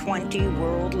 120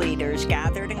 world leaders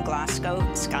gathered in Glasgow,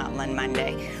 Scotland,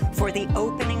 Monday for the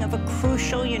opening of a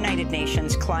crucial United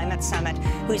Nations climate summit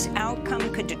whose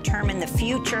outcome could determine the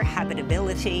future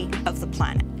habitability of the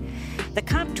planet. The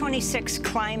COP26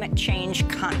 Climate Change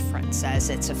Conference, as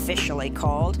it's officially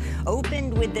called,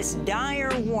 opened with this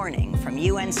dire warning from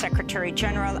UN Secretary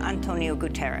General Antonio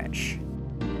Guterres.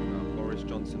 Boris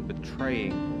Johnson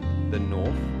betraying the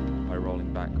North by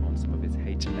rolling back on some of his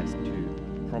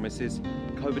HS2 promises.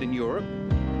 COVID in Europe,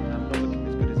 not looking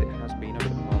as good as it has been over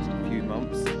the past few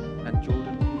months. And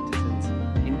Jordan Peterson's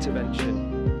intervention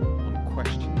on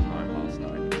Question Time last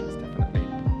night is definitely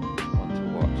one to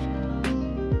watch.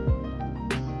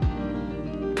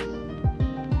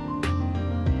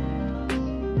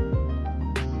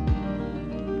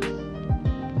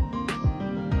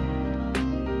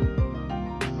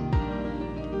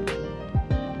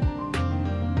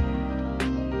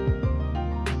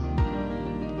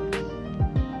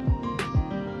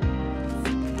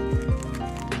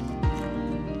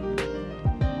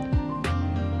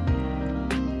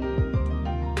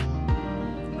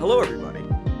 Hello, everybody.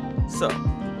 So,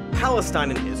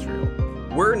 Palestine and Israel.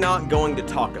 We're not going to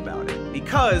talk about it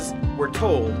because we're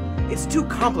told it's too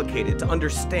complicated to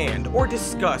understand or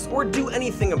discuss or do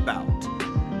anything about.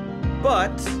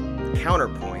 But,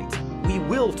 counterpoint, we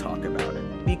will talk about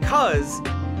it because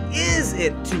is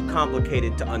it too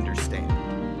complicated to understand?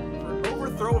 For an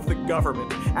overthrow of the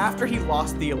government after he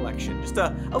lost the election. Just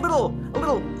a little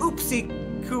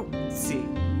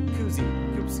oopsie-koopsie.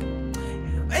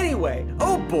 Anyway,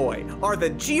 oh boy, are the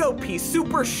GOP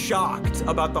super shocked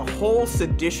about the whole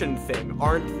sedition thing,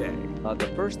 aren't they?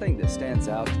 The first thing that stands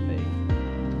out to me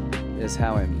is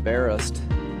how embarrassed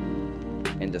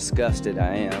and disgusted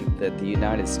I am that the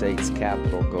United States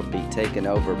Capitol could be taken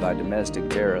over by domestic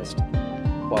terrorists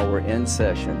while we're in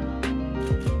session,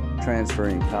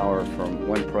 transferring power from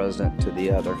one president to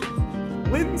the other.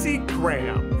 Lindsey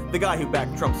Graham, the guy who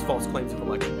backed Trump's false claims of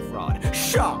election fraud,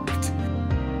 shocked.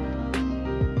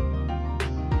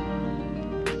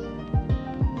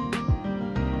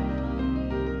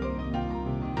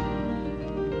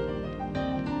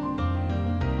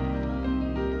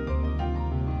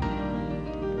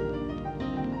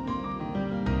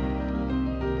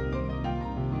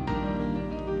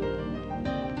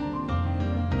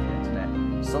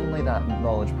 Suddenly that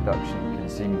knowledge production can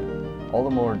seem all the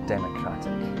more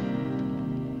democratic.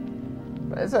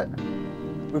 But is it?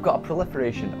 We've got a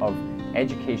proliferation of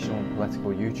educational and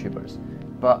political YouTubers,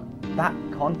 but that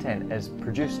content is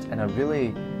produced in a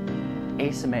really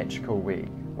asymmetrical way,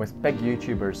 with big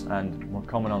YouTubers and, more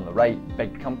common on the right,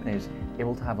 big companies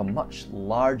able to have a much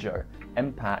larger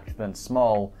impact than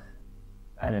small,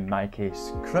 and in my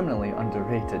case, criminally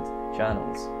underrated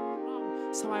channels.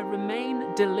 So I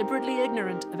remain deliberately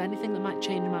ignorant of anything that might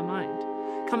change my mind.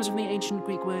 It comes from the ancient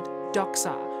Greek word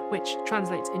doxa, which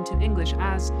translates into English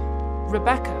as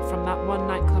Rebecca from that one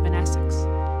nightclub in Essex.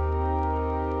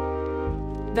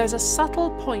 There's a subtle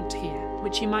point here,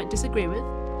 which you might disagree with,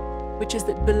 which is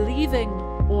that believing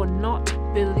or not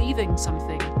believing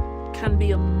something can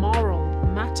be a moral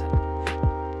matter.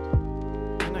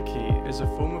 Anarchy is a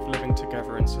form of living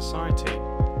together in society.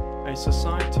 A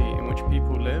society in which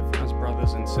people live as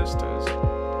brothers and sisters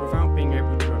without being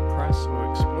able to oppress or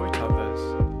exploit others,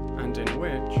 and in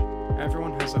which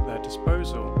everyone has at their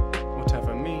disposal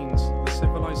whatever means the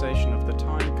civilization of the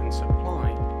time can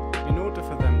supply in order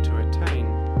for them to attain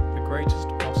the greatest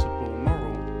possible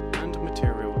moral and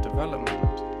material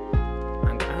development.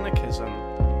 And anarchism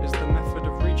is the method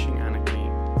of reaching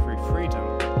anarchy through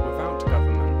freedom without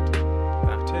government,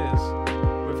 that is,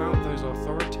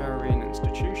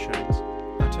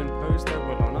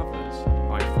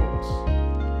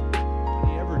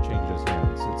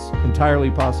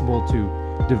 entirely possible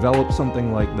to develop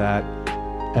something like that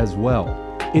as well.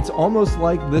 It's almost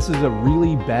like this is a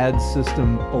really bad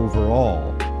system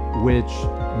overall, which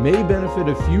may benefit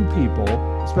a few people,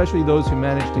 especially those who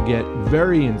manage to get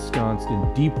very ensconced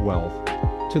in deep wealth,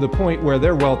 to the point where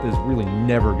their wealth is really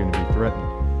never going to be threatened.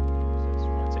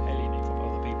 To alienate from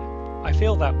other people. I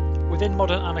feel that within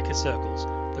modern anarchist circles,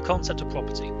 the concept of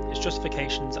property, its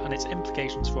justifications and its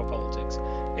implications for politics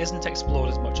isn't explored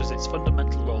as much as its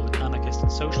fundamental role in anarchist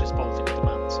and socialist politics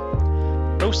demands.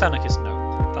 Most anarchists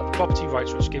know that the property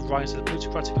rights which give rise to the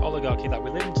plutocratic oligarchy that we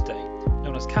live in today,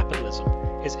 known as capitalism,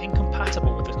 is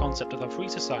incompatible with the concept of a free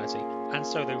society, and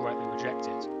so they rightly reject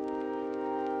it.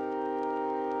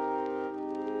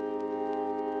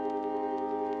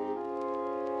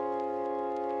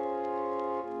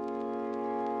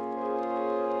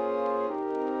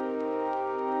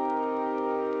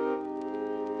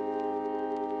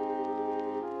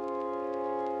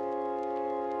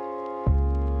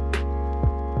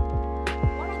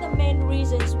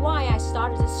 Reasons why I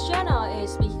started this channel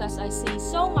is because I see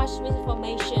so much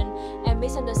misinformation and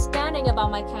misunderstanding about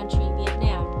my country,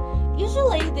 Vietnam.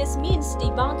 Usually this means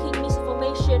debunking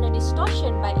misinformation and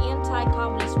distortion by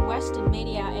anti-communist Western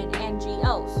media and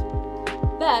NGOs.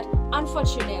 But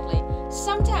unfortunately,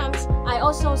 sometimes I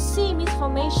also see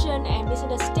misinformation and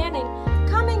misunderstanding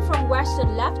coming from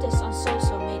Western leftists on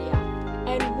social media.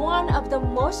 And one of the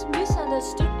most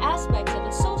misunderstood aspects of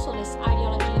the socialist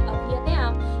ideology of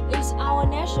Vietnam is our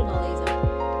nationalism.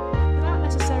 Without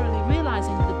necessarily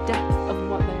realizing the depth of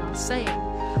what they are saying.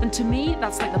 And to me,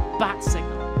 that's like the bat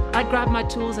signal. I grab my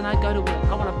tools and I go to work.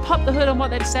 I want to pop the hood on what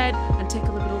they've said and take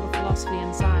a look at all the philosophy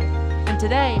inside. And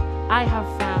today, I have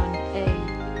found a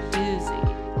doozy.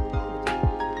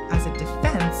 As a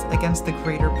defense against the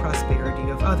greater prosperity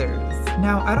of others.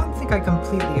 Now, I don't think I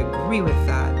completely agree with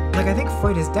that. Like, I think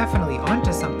Freud is definitely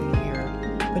onto something here.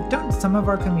 But don't some of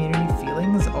our community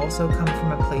feelings also come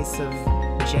from a place of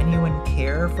genuine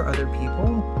care for other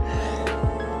people?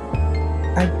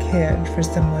 I cared for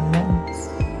someone once.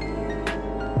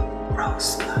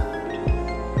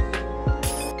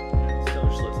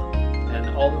 Socialism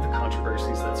and all of the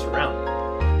controversies that surround it.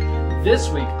 This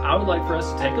week, I would like for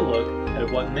us to take a look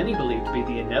at what many believe to be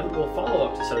the inevitable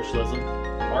follow-up to socialism,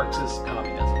 Marxist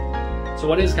communism. So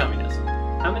what is communism?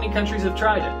 How many countries have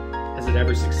tried it? Has it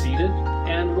ever succeeded?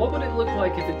 And what would it look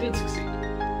like if it did succeed?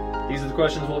 These are the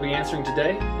questions we'll be answering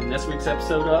today in this week's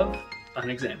episode of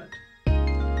Unexamined.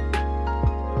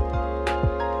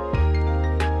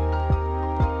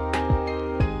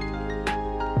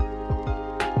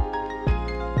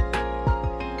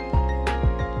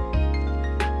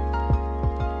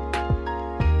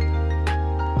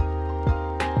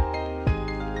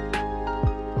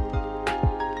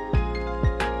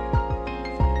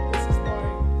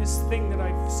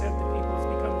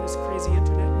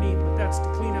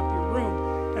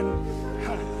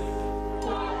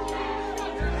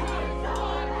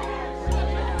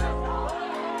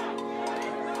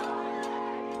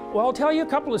 Well, I'll tell you a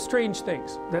couple of strange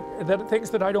things, things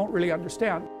that I don't really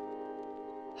understand.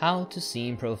 How to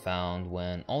seem profound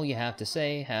when all you have to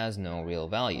say has no real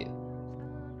value.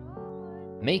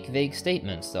 Make vague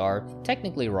statements that are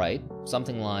technically right,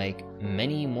 something like,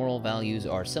 many moral values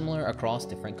are similar across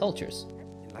different cultures.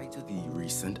 In light of the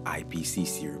recent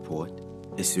IPCC report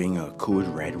issuing a code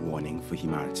red warning for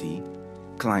humanity,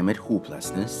 climate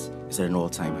hopelessness is at an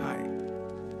all-time high.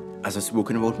 As I've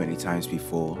spoken about many times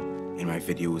before, in my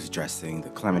videos addressing the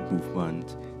climate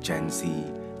movement, Gen Z,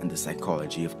 and the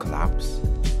psychology of collapse,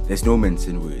 there's no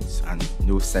mincing words and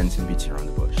no sense in beating around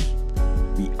the bush.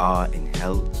 We are in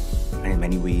hell, and in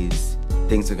many ways,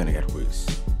 things are gonna get worse.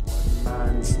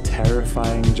 Man's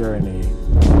terrifying journey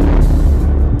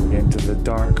into the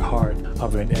dark heart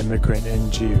of an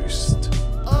immigrant-induced,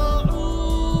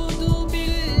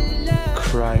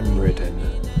 crime-ridden,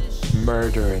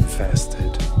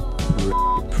 murder-infested,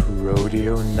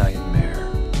 rodeo nightmare.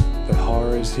 The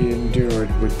horrors he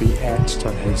endured would be etched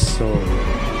on his soul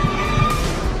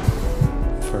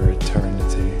for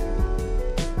eternity.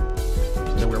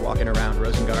 So we're walking around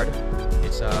Rosengard.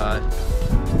 It's kind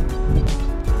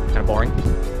of boring.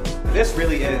 This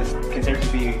really is considered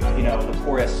to be, you know, the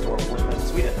poorest or worst place in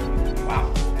Sweden.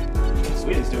 Wow.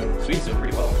 Sweden's doing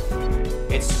pretty well.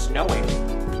 It's snowing.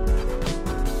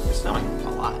 It's snowing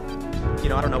a lot. You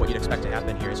know, I don't know what you'd expect to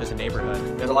happen here. It's just a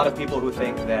neighborhood. There's a lot of people who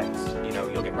think that, you know,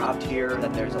 you'll get robbed here,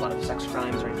 that there's a lot of sex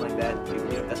crimes or anything like that. You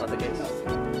know, that's not the case.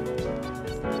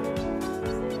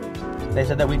 They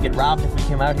said that we'd get robbed if we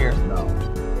came out here. No.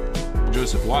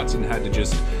 Joseph Watson had to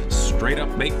just straight up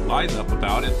make lies up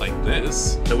about it like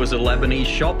this. There was a Lebanese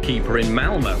shopkeeper in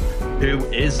Malmo who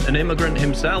is an immigrant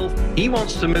himself. He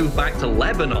wants to move back to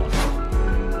Lebanon.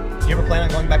 You ever plan on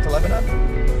going back to Lebanon?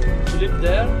 To live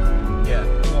there? Yeah.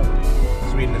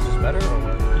 Well, Sweden is just better, or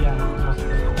what? Yeah, much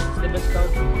better. It's the best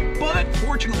country. But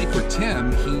fortunately for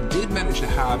Tim, he did manage to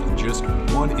have just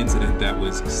one incident that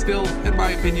was still, in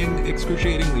my opinion,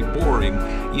 excruciatingly boring,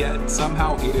 yet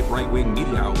somehow aided right-wing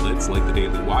media outlets like the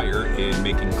Daily Wire in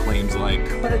making claims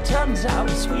like, but it turns out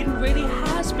Sweden really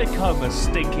has become a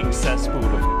stinking cesspool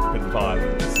of f***ing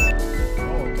violence.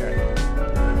 Oh, okay.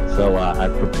 So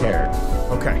I've prepared.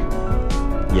 Okay.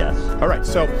 Yes. All right.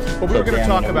 So what we were going to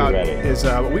talk about is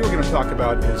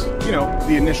you know,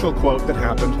 the initial quote that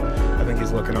happened. I think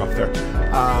he's looking off there.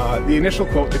 The initial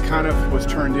quote that kind of was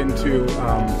turned into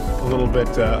a little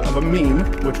bit of a meme,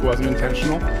 which wasn't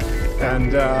intentional,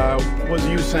 and was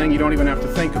you saying you don't even have to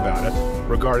think about it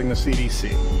regarding the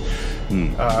CDC.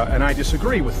 And I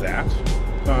disagree with that.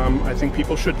 I think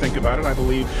people should think about it. I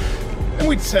believe. And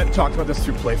we'd talked about this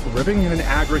through Playful Ribbing and an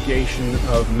aggregation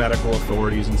of medical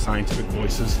authorities and scientific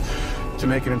voices to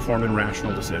make an informed and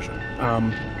rational decision.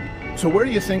 So where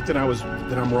do you think that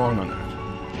I'm wrong on that?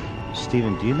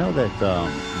 Stephen, do you know that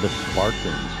the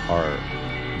Spartans are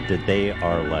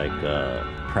like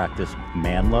practice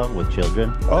man love with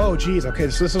children? Oh, geez. Okay,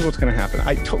 so this is what's going to happen.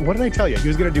 What did I tell you? He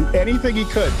was going to do anything he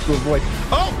could to avoid.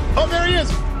 Oh, there he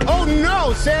is. Oh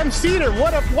no, Sam Seder.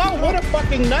 What a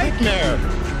fucking nightmare.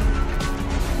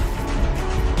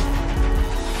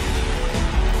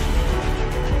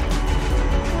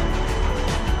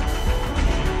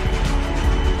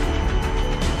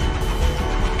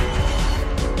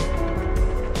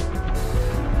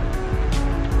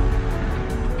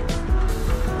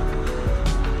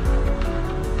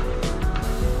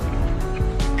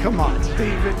 Come on,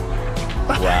 Stephen.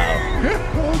 Wow.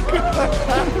 Oh,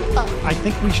 God. I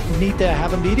think we need to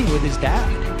have a meeting with his dad.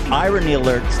 Irony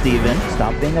alert, Stephen.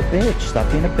 Stop being a bitch.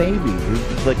 Stop being a baby.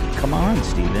 Like, come on,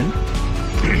 Stephen.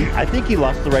 I think he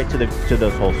lost the right to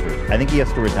those holsters. I think he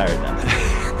has to retire them.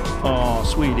 Oh,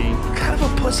 sweetie. What kind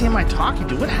of a pussy am I talking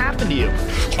to? What happened to you?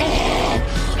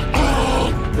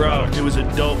 Bro, it was a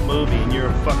dope movie and you're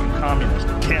a fucking communist.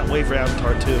 Can't wait for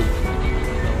Avatar 2.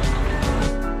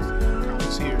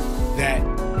 Here that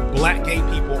black gay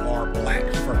people are black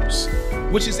first,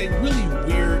 which is a really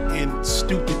weird and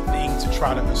stupid thing to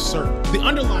try to assert. The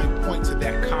underlying point to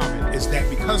that comment is that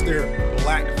because they're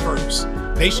black first,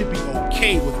 they should be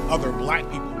okay with other black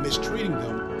people mistreating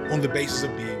them on the basis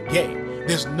of being gay.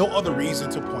 There's no other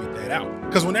reason to point that out.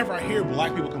 Because whenever I hear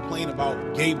black people complain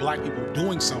about gay black people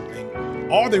doing something,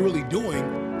 all they're really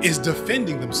doing is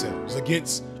defending themselves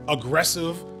against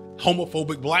aggressive,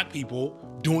 homophobic black people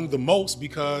doing the most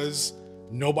because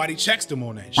nobody checks them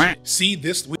on that shit. See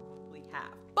this?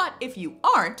 But if you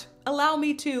aren't, allow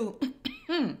me to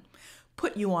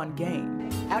put you on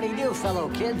game. How do you do, fellow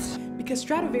kids? Because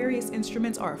Stradivarius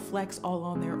instruments are a flex all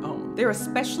on their own. They're a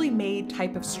specially made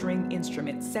type of string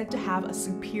instrument said to have a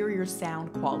superior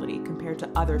sound quality compared to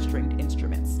other stringed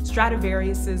instruments.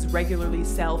 Stradivariuses regularly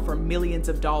sell for millions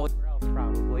of dollars.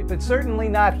 Probably, but certainly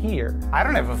not here. I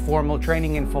don't have a formal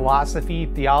training in philosophy,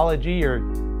 theology, or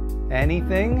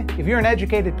anything. If you're an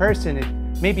educated person, it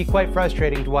may be quite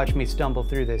frustrating to watch me stumble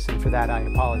through this, and for that I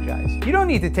apologize. You don't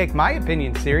need to take my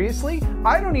opinion seriously.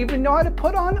 I don't even know how to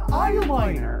put on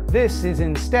eyeliner. This is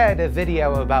instead a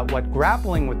video about what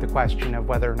grappling with the question of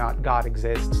whether or not God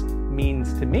exists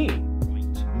means to me.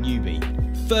 Newbie.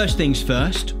 First things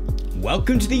first,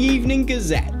 welcome to the Evening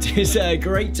Gazette. It's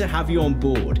great to have you on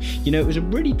board. You know, it was a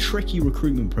really tricky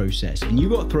recruitment process and you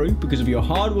got through because of your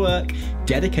hard work,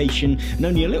 dedication, and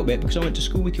only a little bit because I went to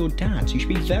school with your dad. So you should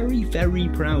be very, very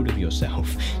proud of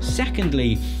yourself.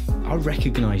 Secondly, I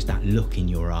recognise that look in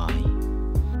your eye.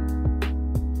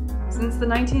 Since the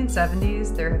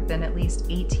 1970s, there have been at least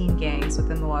 18 gangs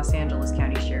within the Los Angeles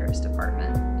County Sheriff's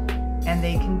Department, and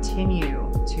they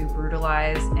continue to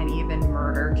brutalize and even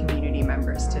murder community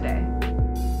members today.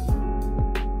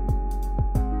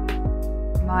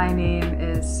 My name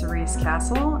is Cerise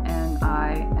Castle, and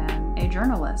I am a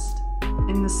journalist.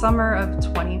 In the summer of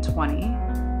 2020,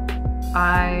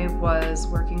 I was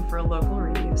working for a local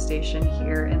radio station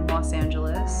here in Los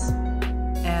Angeles,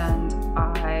 and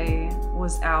I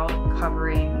was out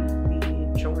covering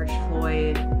the George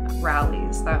Floyd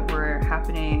rallies that were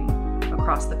happening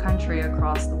across the country,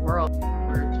 across the world.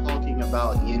 We're talking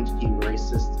about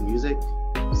anti-racist music,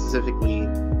 specifically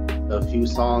a few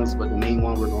songs, but the main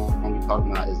one we're going to be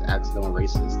talking about is Accidental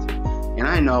Racist. And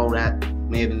I know that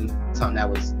may have been something that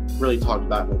was really talked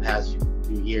about in the past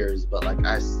few years, but like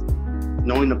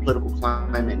knowing the political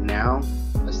climate now,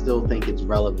 I still think it's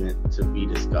relevant to be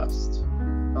discussed,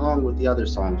 along with the other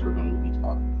songs we're going to be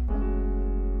talking about.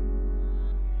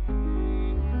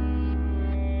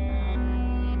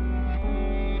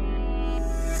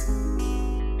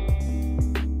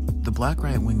 black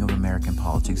right wing of American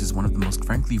politics is one of the most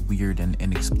frankly weird and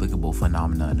inexplicable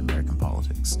phenomena in American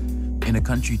politics. In a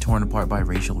country torn apart by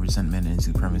racial resentment and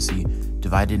supremacy,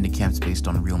 divided into camps based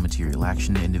on real material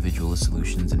action, individualist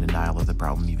solutions, and denial of the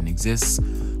problem even exists,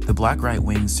 the black right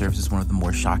wing serves as one of the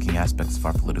more shocking aspects of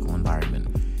our political environment.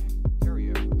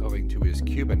 Owing to his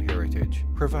Cuban heritage,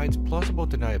 provides plausible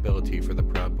deniability for the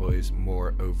Proud Boys'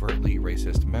 more overtly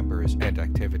racist members and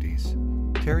activities.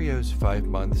 Terio's 5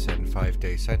 months and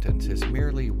 5-day sentence is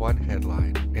merely one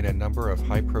headline in a number of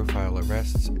high-profile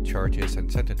arrests, charges,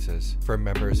 and sentences for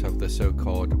members of the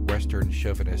so-called Western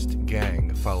Chauvinist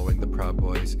gang following the Proud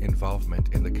Boys'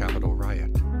 involvement in the Capitol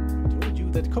riot.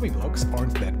 That comic blocks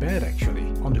aren't that bad actually.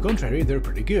 On the contrary, they're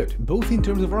pretty good, both in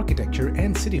terms of architecture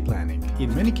and city planning.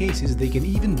 In many cases, they can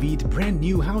even beat brand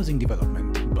new housing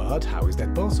development. But how is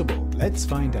that possible? Let's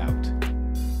find out.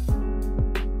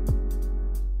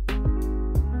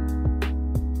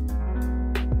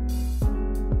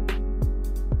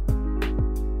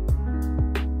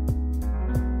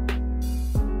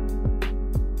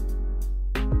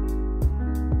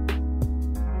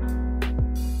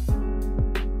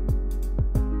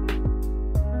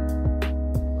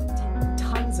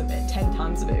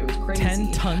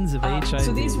 Tons of HIV.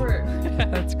 So these were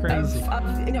that's crazy.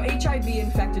 HIV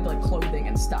infected like clothing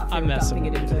and stuff. I'm dumping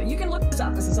it into. You can look this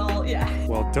up. This is all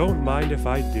Well, don't mind if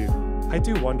I do. I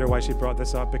do wonder why she brought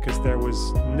this up because there was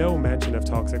no mention of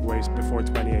toxic waste before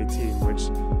 2018, which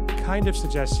kind of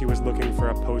suggests she was looking for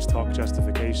a post hoc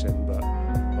justification. But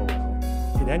oh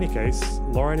well. In any case,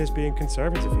 Lauren is being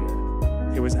conservative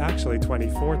here. It was actually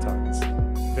 24 tons.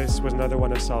 This was another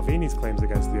one of Salvini's claims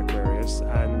against the Aquarius,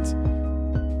 and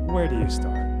where do you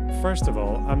start? First of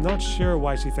all, I'm not sure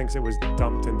why she thinks it was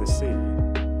dumped in the sea.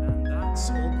 And that's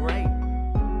all great.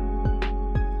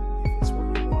 If it's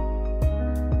what you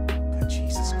want. But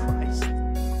Jesus Christ,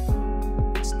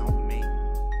 it's not me.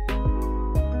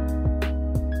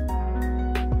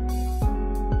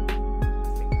 I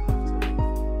think I have to leave.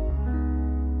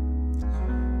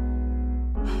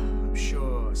 I'm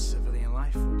sure civilian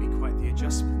life will be quite the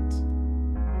adjustment.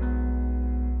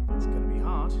 It's gonna be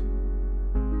hard.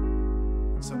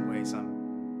 In some ways,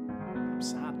 I'm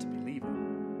sad to be leaving.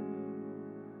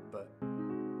 But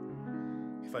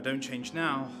if I don't change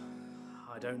now,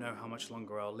 I don't know how much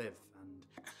longer I'll live, and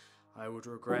I would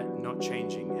regret not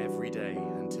changing every day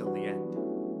until the end.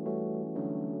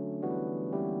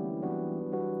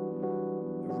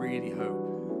 I really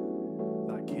hope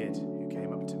that kid who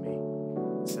came up to me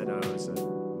and said I was a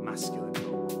masculine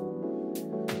role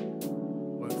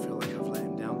model won't feel like I've let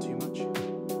him down too much.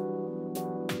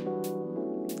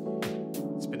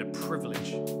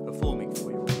 Privilege performing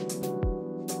for you,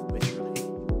 literally.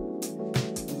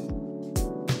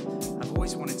 I've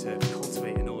always wanted to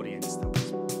cultivate an audience that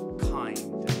was kind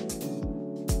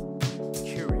and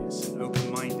curious and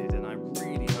open-minded, and I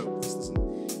really hope this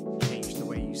doesn't change the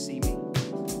way you see me.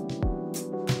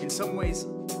 In some ways,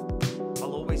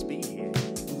 I'll always be here.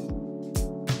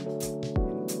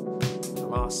 In the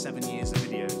last 7 years of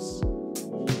videos,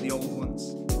 all the old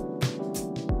ones.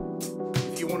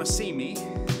 If you want to see me,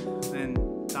 then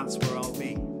that's where I'll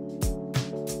be.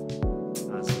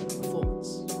 As a performance.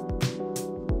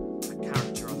 A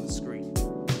character on the screen.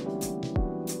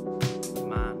 A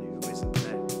man who isn't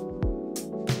there.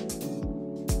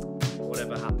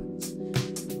 Whatever happens,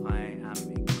 I am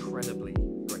incredibly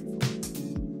grateful.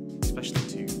 Especially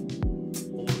to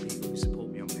all the people who support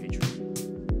me on Patreon.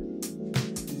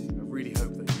 I really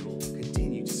hope that you'll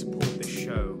continue to support this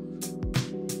show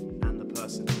and the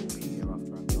person who will be here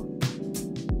after I'm gone.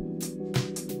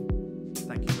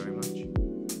 Thank you very much.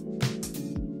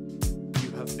 You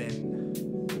have been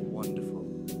a wonderful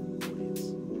audience.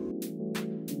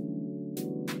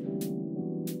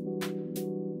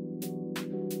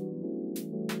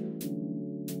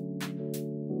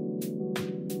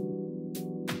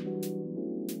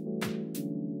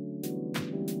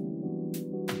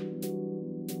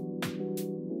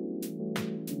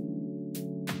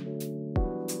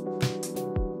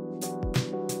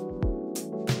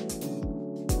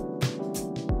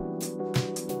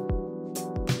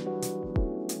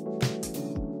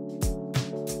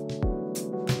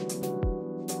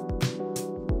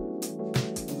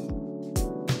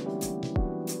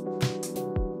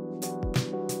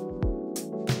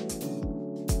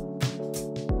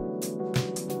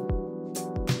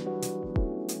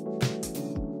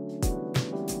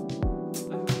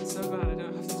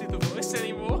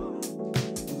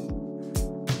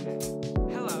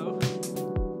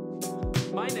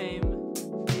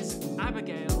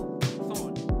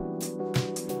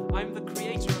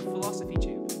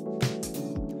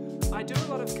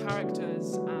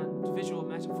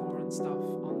 and stuff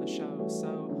on the show.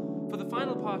 So for the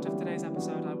final part of today's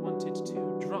episode, I wanted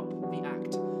to drop the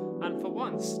act and for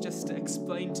once just to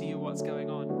explain to you what's going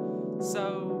on.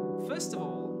 So first of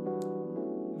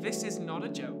all, this is not a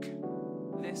joke.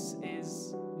 This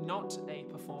is not a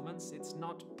performance. It's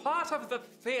not part of the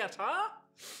theater.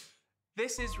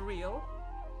 This is real.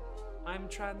 I'm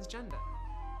transgender.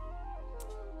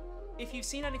 If you've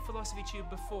seen any Philosophy Tube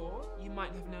before, you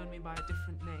might have known me by a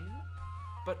different name,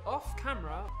 but off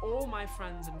camera, all my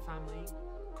friends and family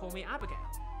call me Abigail.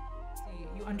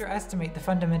 You underestimate the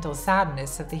fundamental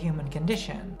sadness of the human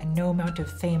condition, and no amount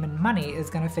of fame and money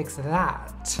is gonna fix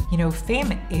that. You know,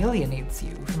 fame alienates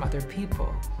you from other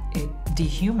people. It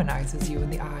dehumanizes you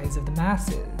in the eyes of the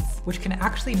masses, which can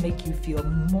actually make you feel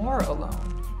more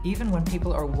alone, even when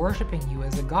people are worshiping you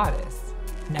as a goddess.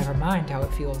 Never mind how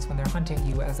it feels when they're hunting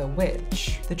you as a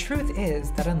witch. The truth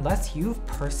is that unless you've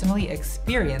personally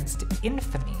experienced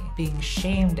infamy, being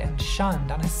shamed and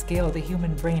shunned on a scale the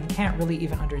human brain can't really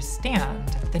even understand,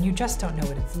 then you just don't know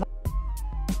what it's like.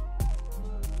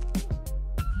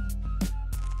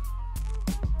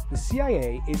 The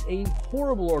CIA is a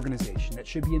horrible organization that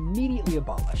should be immediately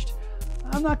abolished.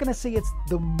 I'm not going to say it's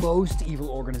the most evil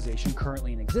organization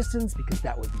currently in existence, because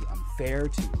that would be unfair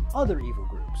to other evil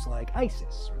groups like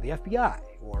ISIS or the FBI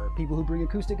or people who bring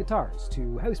acoustic guitars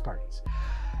to house parties.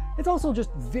 It's also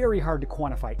just very hard to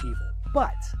quantify evil,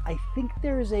 but I think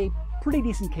there is a pretty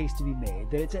decent case to be made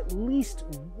that it's at least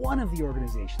one of the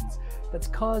organizations that's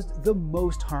caused the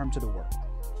most harm to the world.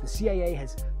 The CIA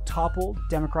has toppled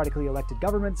democratically elected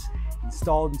governments,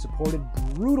 installed and supported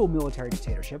brutal military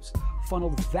dictatorships,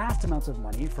 funneled vast amounts of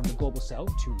money from the global south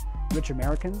to rich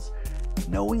Americans,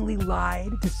 knowingly lied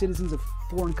to citizens of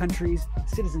foreign countries,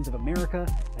 citizens of America,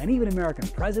 and even American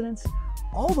presidents,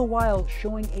 all the while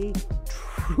showing a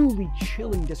truly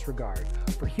chilling disregard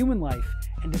for human life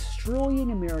and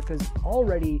destroying America's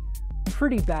already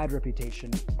pretty bad reputation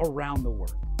around the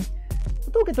world.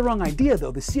 But don't get the wrong idea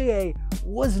though, the CIA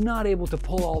was not able to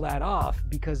pull all that off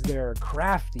because they're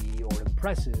crafty or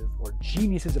impressive or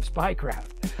geniuses of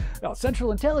spycraft. Well,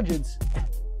 Central Intelligence,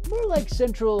 more like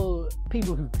central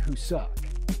people who suck.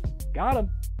 Got 'em.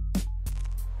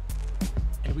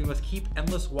 And we must keep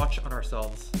endless watch on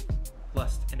ourselves,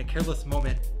 lest in a careless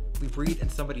moment we breathe in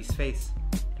somebody's face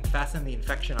and fasten the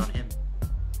infection on him.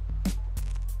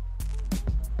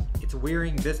 It's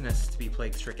wearying business to be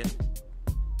plague-stricken,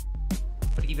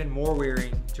 but even more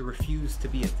wearying to refuse to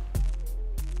be it.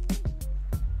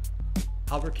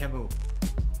 Albert Camus,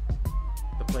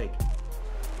 The Plague.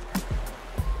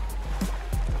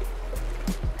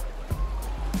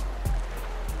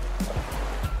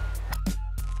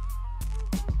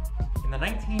 In the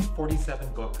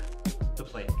 1947 book, The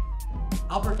Plague,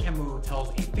 Albert Camus tells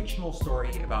a fictional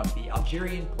story about the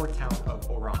Algerian port town of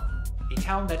Oran, a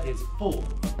town that is full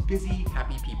of busy,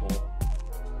 happy people.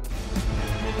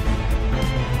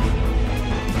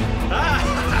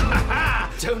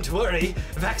 Don't worry,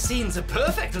 vaccines are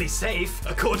perfectly safe.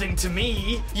 According to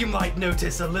me, you might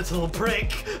notice a little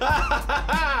prick.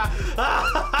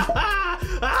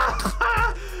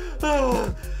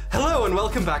 Hello and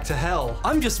welcome back to hell.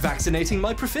 I'm just vaccinating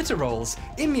my profiteroles,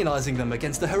 immunizing them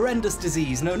against the horrendous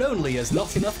disease known only as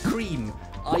not enough cream,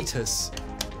 itis.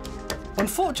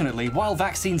 Unfortunately, while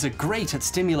vaccines are great at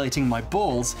stimulating my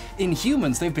balls, in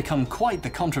humans they've become quite the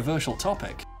controversial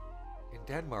topic. In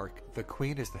Denmark, the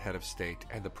Queen is the head of state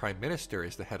and the Prime Minister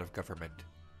is the head of government.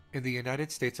 In the United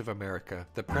States of America,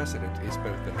 the President is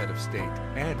both the head of state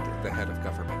and the head of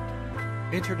government.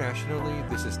 Internationally,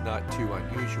 this is not too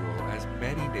unusual, as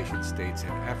many nation-states in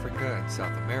Africa and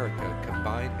South America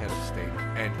combine head of state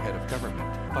and head of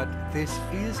government. But this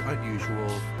is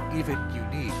unusual, even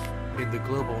unique, in the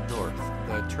global north,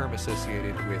 the term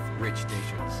associated with rich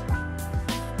nations.